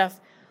Facebook stuff,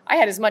 I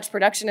had as much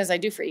production as I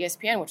do for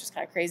ESPN, which is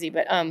kind of crazy.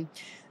 But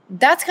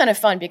that's kind of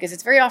fun because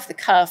it's very off the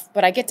cuff,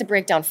 but I get to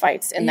break down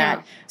fights in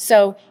that.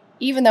 So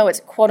even though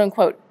it's quote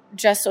unquote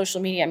just social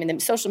media, I mean,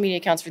 the social media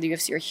accounts for the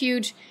UFC are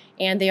huge,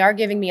 and they are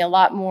giving me a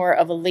lot more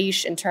of a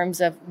leash in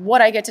terms of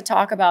what I get to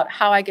talk about,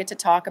 how I get to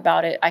talk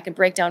about it. I can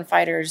break down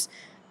fighters,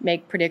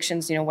 make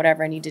predictions, you know,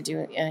 whatever I need to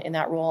do in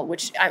that role,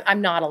 which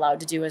I'm not allowed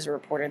to do as a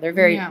reporter.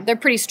 They're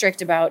pretty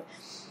strict about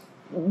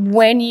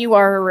when you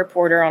are a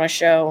reporter on a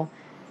show.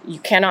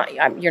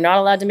 You're not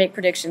allowed to make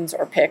predictions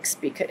or picks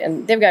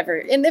and they've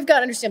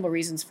got understandable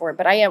reasons for it.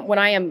 But when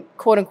I am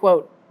quote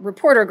unquote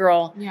reporter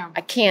girl,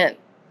 I can't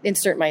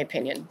insert my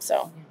opinion.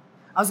 So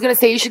I was going to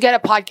say you should get a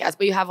podcast,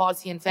 but you have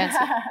Aussie and Fancy.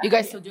 You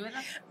guys still doing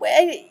that?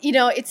 Well, you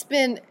know, it's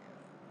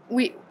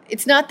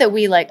not that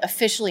we like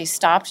officially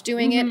stopped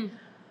doing it.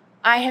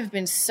 I have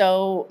been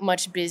so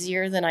much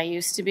busier than I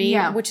used to be,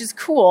 which is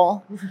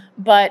cool.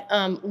 But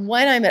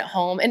when I'm at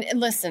home, and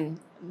listen,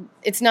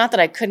 it's not that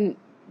I couldn't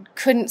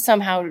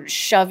somehow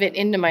shove it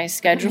into my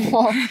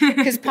schedule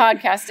because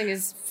podcasting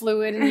is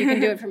fluid and you can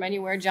do it from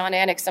anywhere. John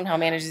Anik somehow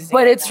manages to.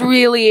 But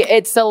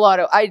it's a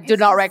lot of, I do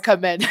not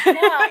recommend.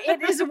 Yeah,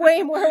 it is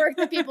way more work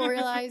than people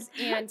realize.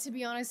 And to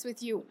be honest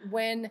with you,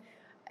 when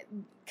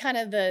kind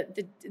of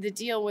the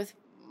deal with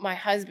my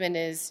husband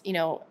is, you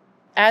know,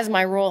 as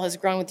my role has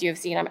grown with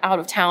UFC and I'm out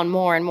of town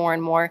more and more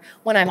and more,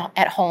 when I'm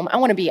at home, I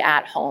want to be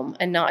at home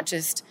and not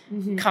just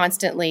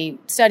constantly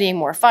studying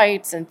more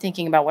fights and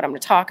thinking about what I'm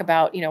going to talk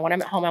about. You know, when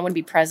I'm at home, I want to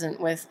be present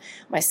with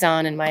my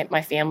son and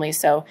my family.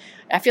 So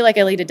I feel like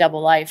I lead a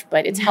double life,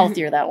 but it's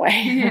healthier that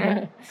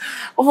way.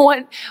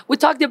 We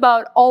talked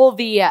about all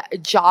the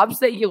jobs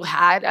that you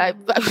had,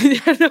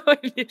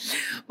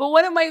 but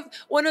one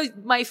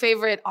of my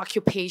favorite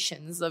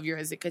occupations of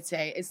yours, I could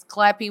say, is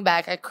clapping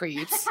back at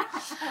creeps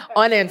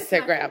on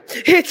Instagram.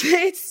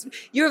 It's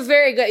you're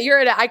very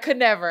good. I could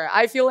never.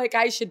 I feel like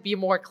I should be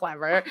more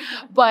clever,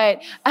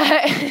 but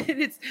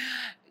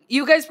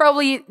you guys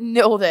probably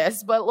know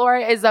this, but Laura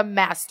is a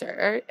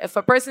master. If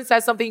a person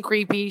says something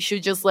creepy, she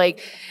just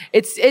like,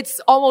 it's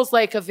almost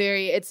like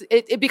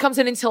it becomes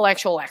an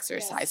intellectual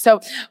exercise. Yes. So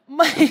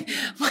my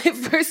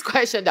first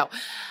question though,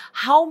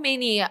 how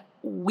many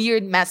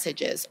weird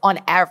messages on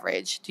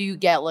average do you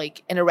get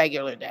like in a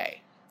regular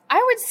day?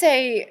 I would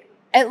say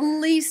at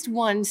least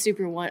one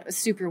super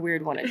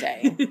weird one a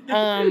day.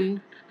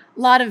 A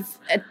lot of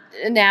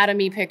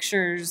anatomy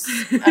pictures,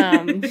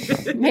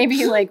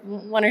 maybe like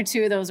one or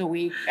two of those a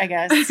week, I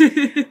guess.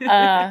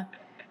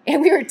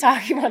 And we were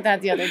talking about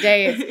that the other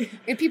day.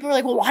 And people were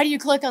like, well, why do you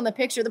click on the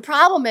picture? The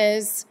problem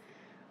is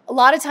a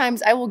lot of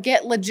times I will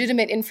get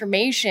legitimate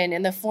information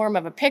in the form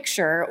of a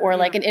picture or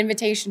like an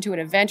invitation to an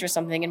event or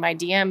something in my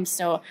DMs.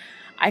 So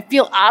I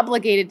feel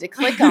obligated to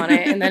click on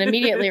it and then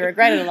immediately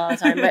regret it a lot of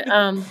the time.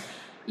 But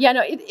yeah,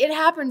 no, it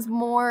happens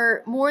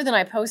more than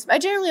I post. I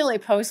generally only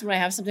post when I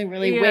have something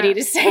really witty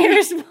to say in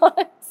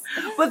response.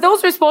 But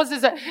those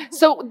responses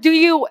so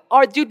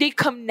do they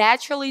come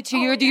naturally to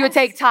you or do you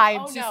take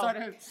time to sort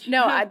of?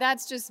 No,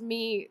 that's just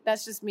me.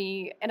 That's just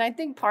me. And I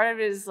think part of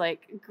it is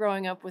like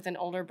growing up with an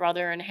older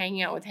brother and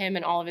hanging out with him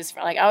and all of his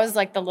friends. Like I was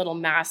like the little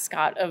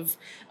mascot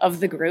of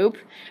the group.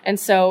 And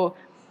so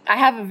I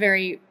have a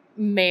very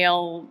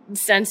male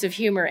sense of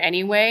humor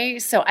anyway.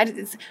 So I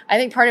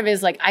think part of it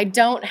is like I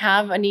don't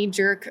have a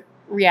knee-jerk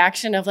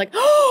reaction of like,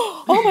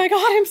 oh my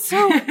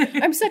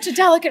God, I'm such a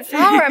delicate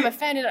flower. I'm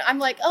offended. I'm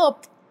like, oh,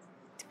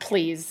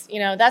 please,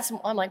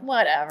 I'm like,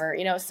 whatever,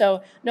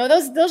 so no,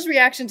 those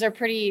reactions are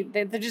pretty,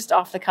 they're just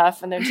off the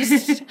cuff, and they're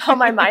just how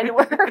my mind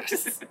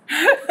works.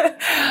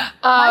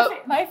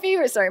 My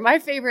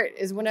favorite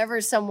is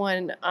whenever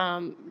someone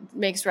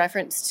makes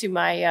reference to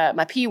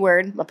my P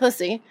word, my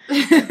pussy. Throw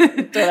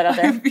that out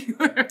there.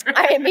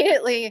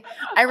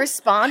 I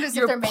respond as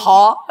if they're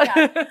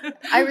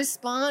I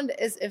respond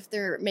as if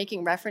they're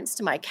making reference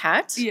to my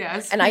cat.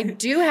 Yes. And I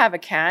do have a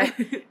cat,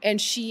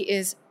 and she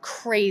is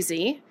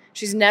crazy.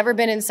 She's never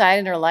been inside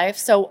in her life.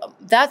 So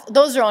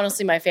those are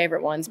honestly my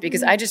favorite ones,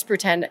 because I just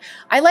pretend.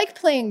 I like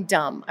playing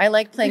dumb. I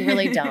like playing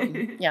really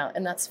dumb. Yeah,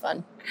 and that's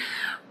fun.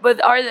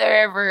 But are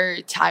there ever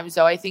times,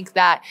 though, I think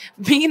that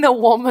being a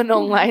woman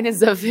online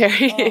is a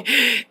very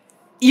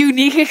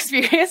unique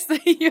experience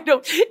that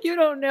you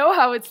don't know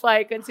how it's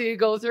like until you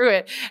go through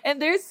it.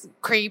 And there's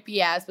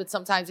creepy ass, but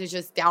sometimes it's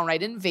just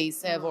downright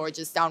invasive or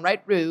just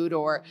downright rude,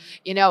 or,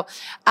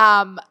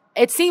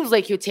 it seems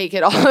like you take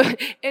it all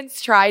in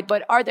stride,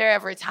 but are there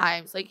ever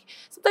times, like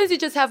sometimes you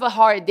just have a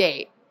hard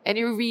day and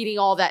you're reading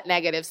all that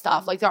negative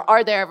stuff? Like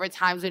are there ever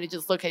times when you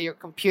just look at your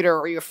computer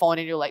or your phone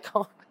and you're like,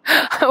 oh,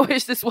 I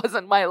wish this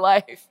wasn't my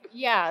life?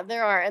 Yeah,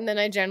 there are. And then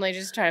I generally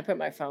just try to put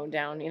my phone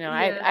down.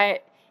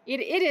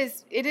 It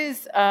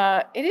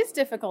is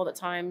difficult at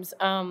times.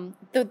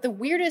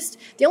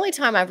 The only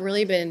time I've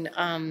really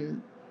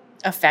been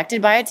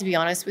affected by it, to be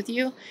honest with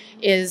you,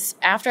 is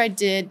after I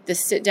did the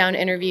sit-down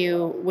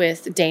interview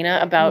with Dana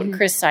about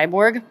Chris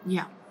Cyborg.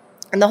 Yeah.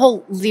 And the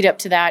whole lead up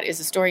to that is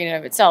a story in and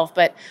of itself.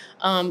 But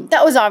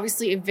that was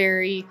obviously a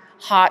very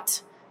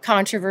hot,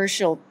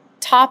 controversial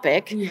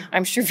topic. Yeah.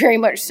 I'm sure very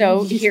much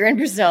so here in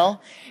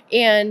Brazil.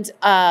 And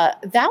that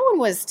one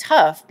was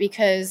tough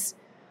because,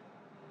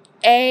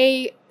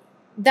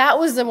 that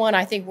was the one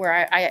I think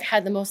where I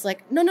had the most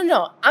like,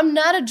 no, I'm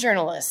not a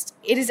journalist.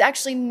 It is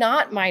actually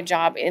not my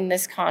job in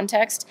this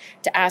context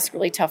to ask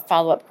really tough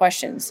follow-up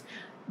questions.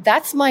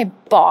 That's my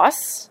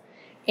boss.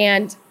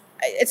 And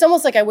it's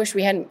almost like I wish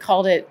we hadn't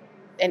called it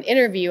an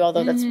interview,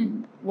 although that's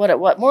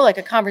what more like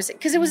a conversation.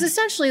 Because it was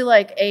essentially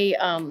like a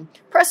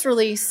press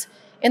release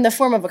in the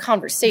form of a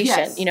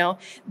conversation. Yes.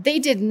 They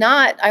did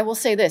not, I will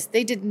say this,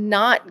 they did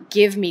not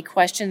give me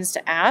questions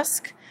to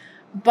ask,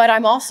 but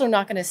I'm also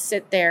not going to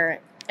sit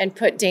there and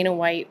put Dana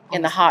White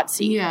in the hot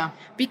seat. Yeah.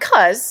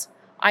 Because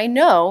I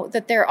know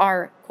that there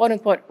are, quote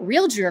unquote,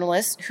 real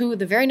journalists who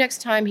the very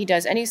next time he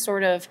does any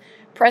sort of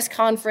press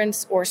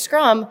conference or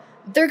scrum,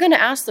 they're going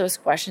to ask those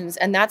questions.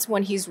 And that's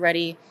when he's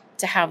ready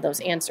to have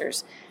those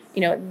answers.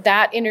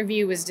 That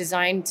interview was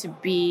designed to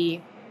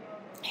be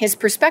his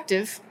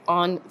perspective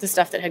on the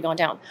stuff that had gone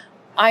down.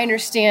 I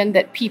understand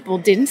that people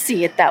didn't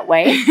see it that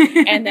way,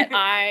 and that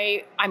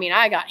I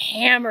got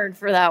hammered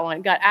for that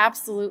one, got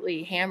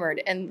absolutely hammered.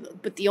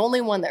 But the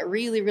only one that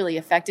really, really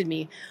affected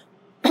me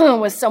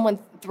was someone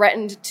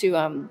threatened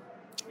to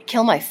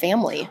kill my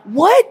family.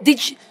 What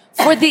did you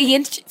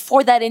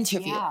for that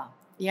interview?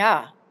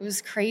 Yeah, it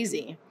was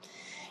crazy.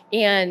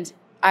 And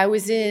I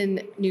was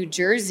in New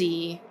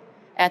Jersey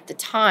at the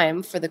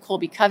time for the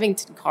Colby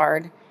Covington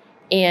card,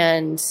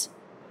 and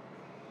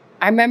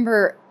I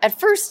remember at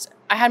first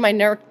I had my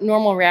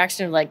normal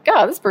reaction of like,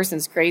 God, this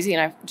person's crazy.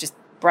 And I just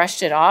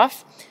brushed it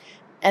off.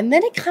 And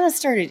then it kind of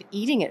started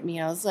eating at me.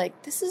 I was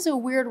like, this is a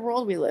weird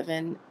world we live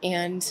in.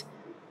 And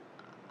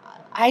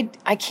I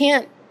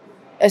can't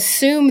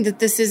assume that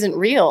this isn't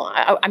real.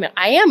 I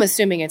am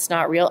assuming it's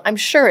not real. I'm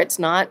sure it's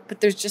not.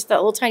 But there's just that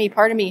little tiny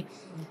part of me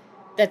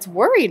that's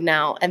worried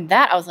now. And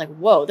that I was like,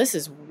 whoa, this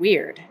is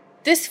weird.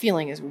 This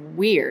feeling is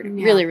weird.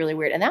 Yeah. Really, really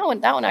weird. And that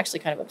one actually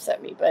kind of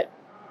upset me. But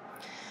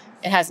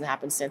it hasn't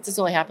happened since. It's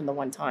only happened the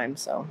one time,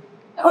 so.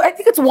 I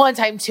think it's one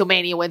time too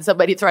many when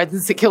somebody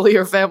threatens to kill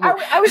your family.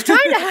 I was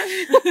trying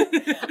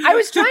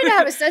to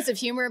have a sense of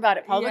humor about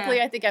it publicly.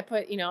 Yeah. I think I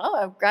put,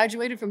 I've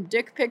graduated from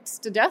dick pics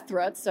to death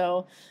threats,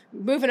 so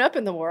moving up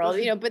in the world,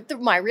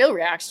 but my real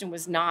reaction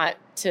was not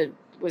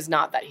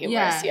that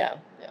humorous. Yeah.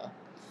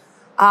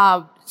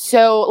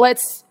 So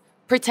let's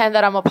pretend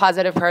that I'm a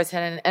positive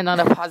person and on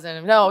a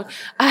positive note.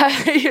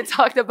 You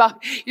talked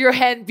about your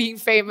hand being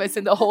famous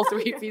in the whole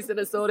 3-piece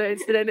Minnesota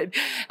incident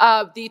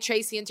and the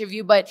Tracy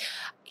interview. But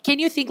can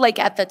you think like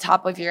at the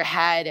top of your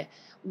head,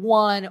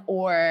 one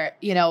or,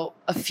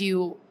 a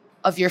few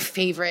of your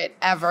favorite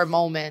ever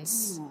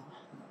moments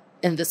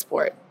in the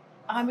sport?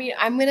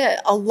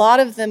 A lot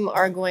of them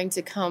are going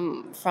to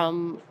come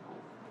from,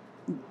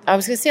 I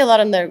was going to say a lot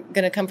of them are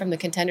going to come from the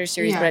Contender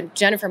Series, but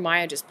Jennifer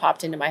Maia just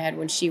popped into my head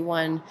when she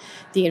won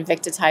the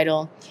Invicta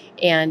title.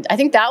 And I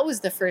think that was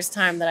the first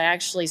time that I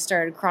actually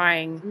started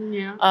crying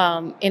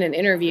in an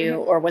interview,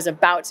 or was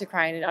about to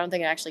cry. And I don't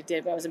think I actually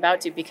did, but I was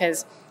about to,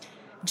 because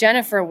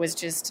Jennifer was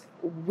just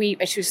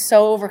weeping. She was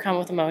so overcome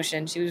with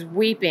emotion. She was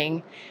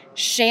weeping.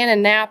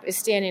 Shannon Knapp is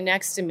standing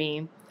next to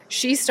me.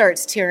 She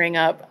starts tearing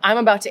up. I'm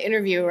about to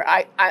interview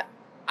her.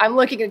 I'm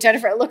looking at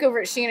Jennifer. I look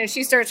over at Shannon.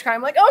 She starts crying.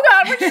 I'm like, oh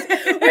God,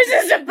 we're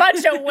just a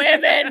bunch of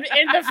women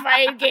in the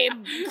fight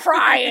game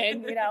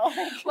crying, you know.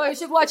 Well, you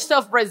should watch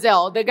Tough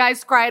Brazil. The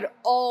guys cried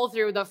all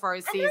through the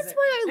first season. That's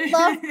why I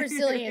love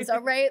Brazilians,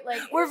 all right? Like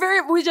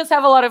we just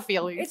have a lot of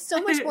feelings. It's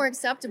so much more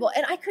acceptable.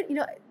 And I could, you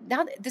know,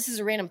 now this is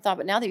a random thought,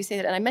 but now that you say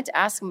that, and I meant to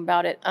ask him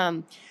about it,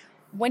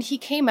 when he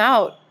came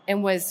out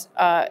and was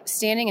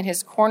standing in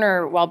his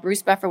corner while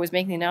Bruce Buffer was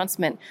making the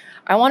announcement,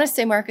 I want to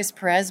say Marcus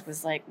Perez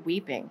was like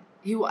weeping.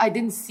 I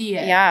didn't see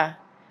it. Yeah.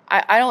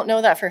 I don't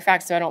know that for a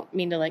fact, so I don't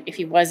mean to, like, if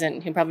he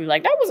wasn't, he'd probably be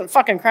like, I wasn't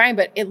fucking crying,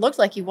 but it looked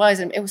like he was,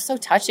 and it was so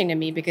touching to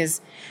me because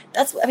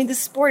this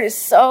sport is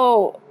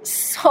so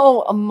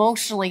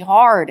emotionally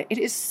hard. It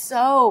is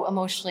so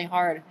emotionally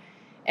hard.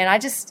 And I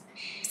just,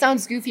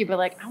 sounds goofy, but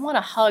like, I want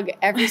to hug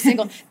every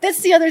single,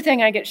 that's the other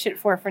thing I get shit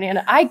for,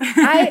 Fernanda.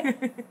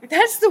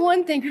 That's the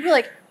one thing, people are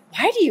like,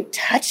 why do you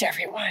touch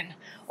everyone?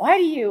 Why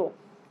do you?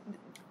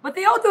 But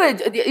they all do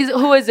it.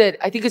 Who is it?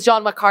 I think it's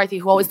John McCarthy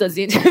who always does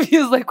the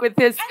interviews like with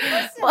his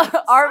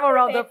arm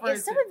around the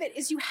person. Some of it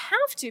is you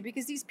have to,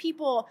 because these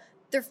people,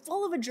 they're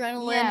full of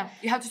adrenaline. Yeah,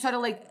 you have to try to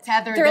like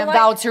tether them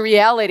down to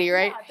reality,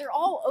 right? Yeah, they're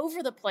all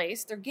over the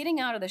place. They're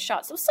getting out of the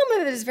shot. So some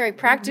of it is very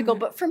practical.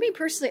 But for me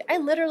personally,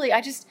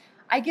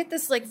 I get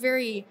this like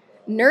very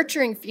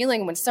nurturing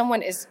feeling when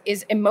someone is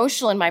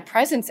emotional in my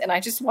presence, and I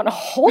just want to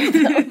hold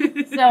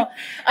them. So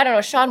I don't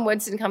know. Sean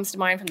Woodson comes to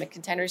mind from the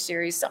Contender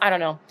Series. So I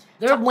don't know.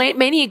 There are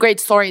many great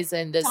stories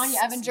in this. Tanya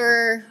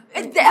Evinger.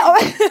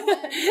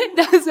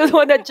 That was the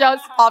one that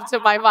just popped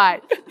in my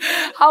mind.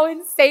 How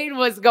insane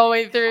was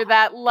going through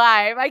that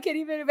live. I can't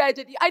even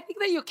imagine. I think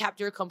that you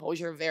kept your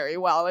composure very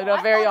well in a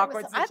very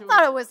awkward situation. I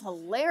thought it was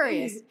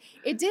hilarious.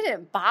 It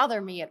didn't bother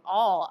me at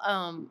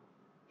all.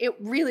 It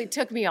really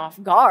took me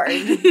off guard.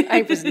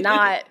 I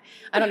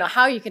don't know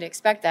how you can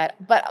expect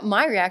that. But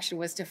my reaction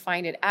was to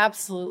find it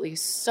absolutely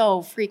so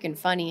freaking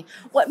funny.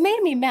 What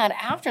made me mad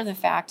after the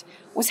fact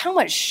was how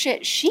much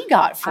shit she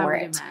got for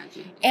it.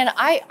 Imagine. And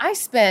I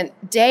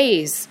spent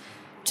days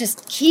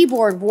just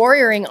keyboard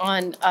warrioring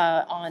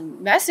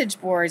on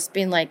message boards,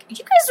 being like, you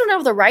guys don't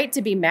have the right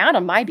to be mad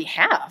on my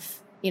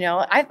behalf. You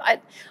know,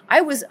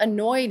 I was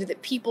annoyed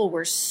that people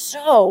were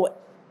so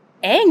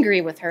angry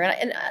with her.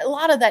 And a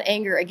lot of that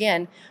anger,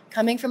 again,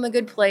 coming from a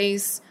good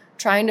place,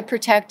 trying to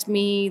protect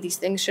me. These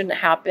things shouldn't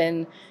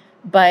happen.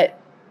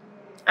 But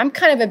I'm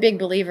kind of a big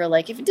believer,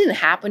 like, if it didn't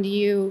happen to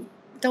you,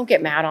 don't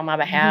get mad on my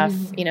behalf.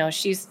 Mm-hmm. You know,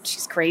 she's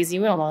crazy.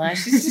 We don't know that.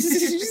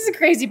 She's a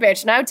crazy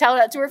bitch. And I would tell her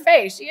that to her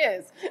face. She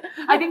is.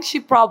 I think she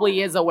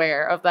probably is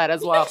aware of that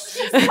as well.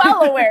 She's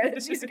well aware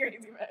that she's a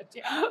crazy bitch.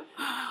 Yeah.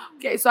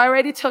 Okay, so I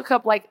already took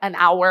up like an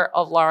hour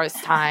of Laura's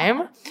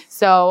time.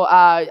 So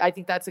I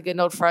think that's a good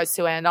note for us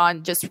to end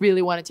on. Just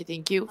really wanted to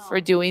thank you for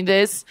doing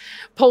this.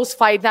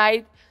 Post-fight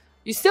night.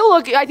 You still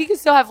look, I think you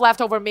still have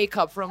leftover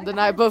makeup from the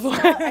night before.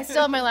 I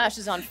still have my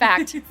lashes on.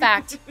 Fact.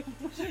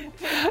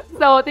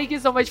 So thank you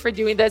so much for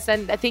doing this.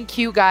 And thank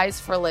you guys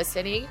for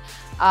listening.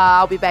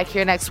 I'll be back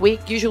here next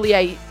week. Usually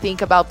I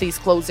think about these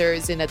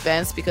closers in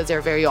advance because they're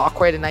very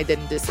awkward, and I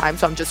didn't this time,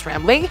 so I'm just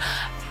rambling.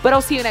 But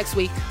I'll see you next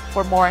week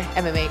for more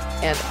MMA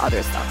and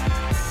other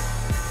stuff.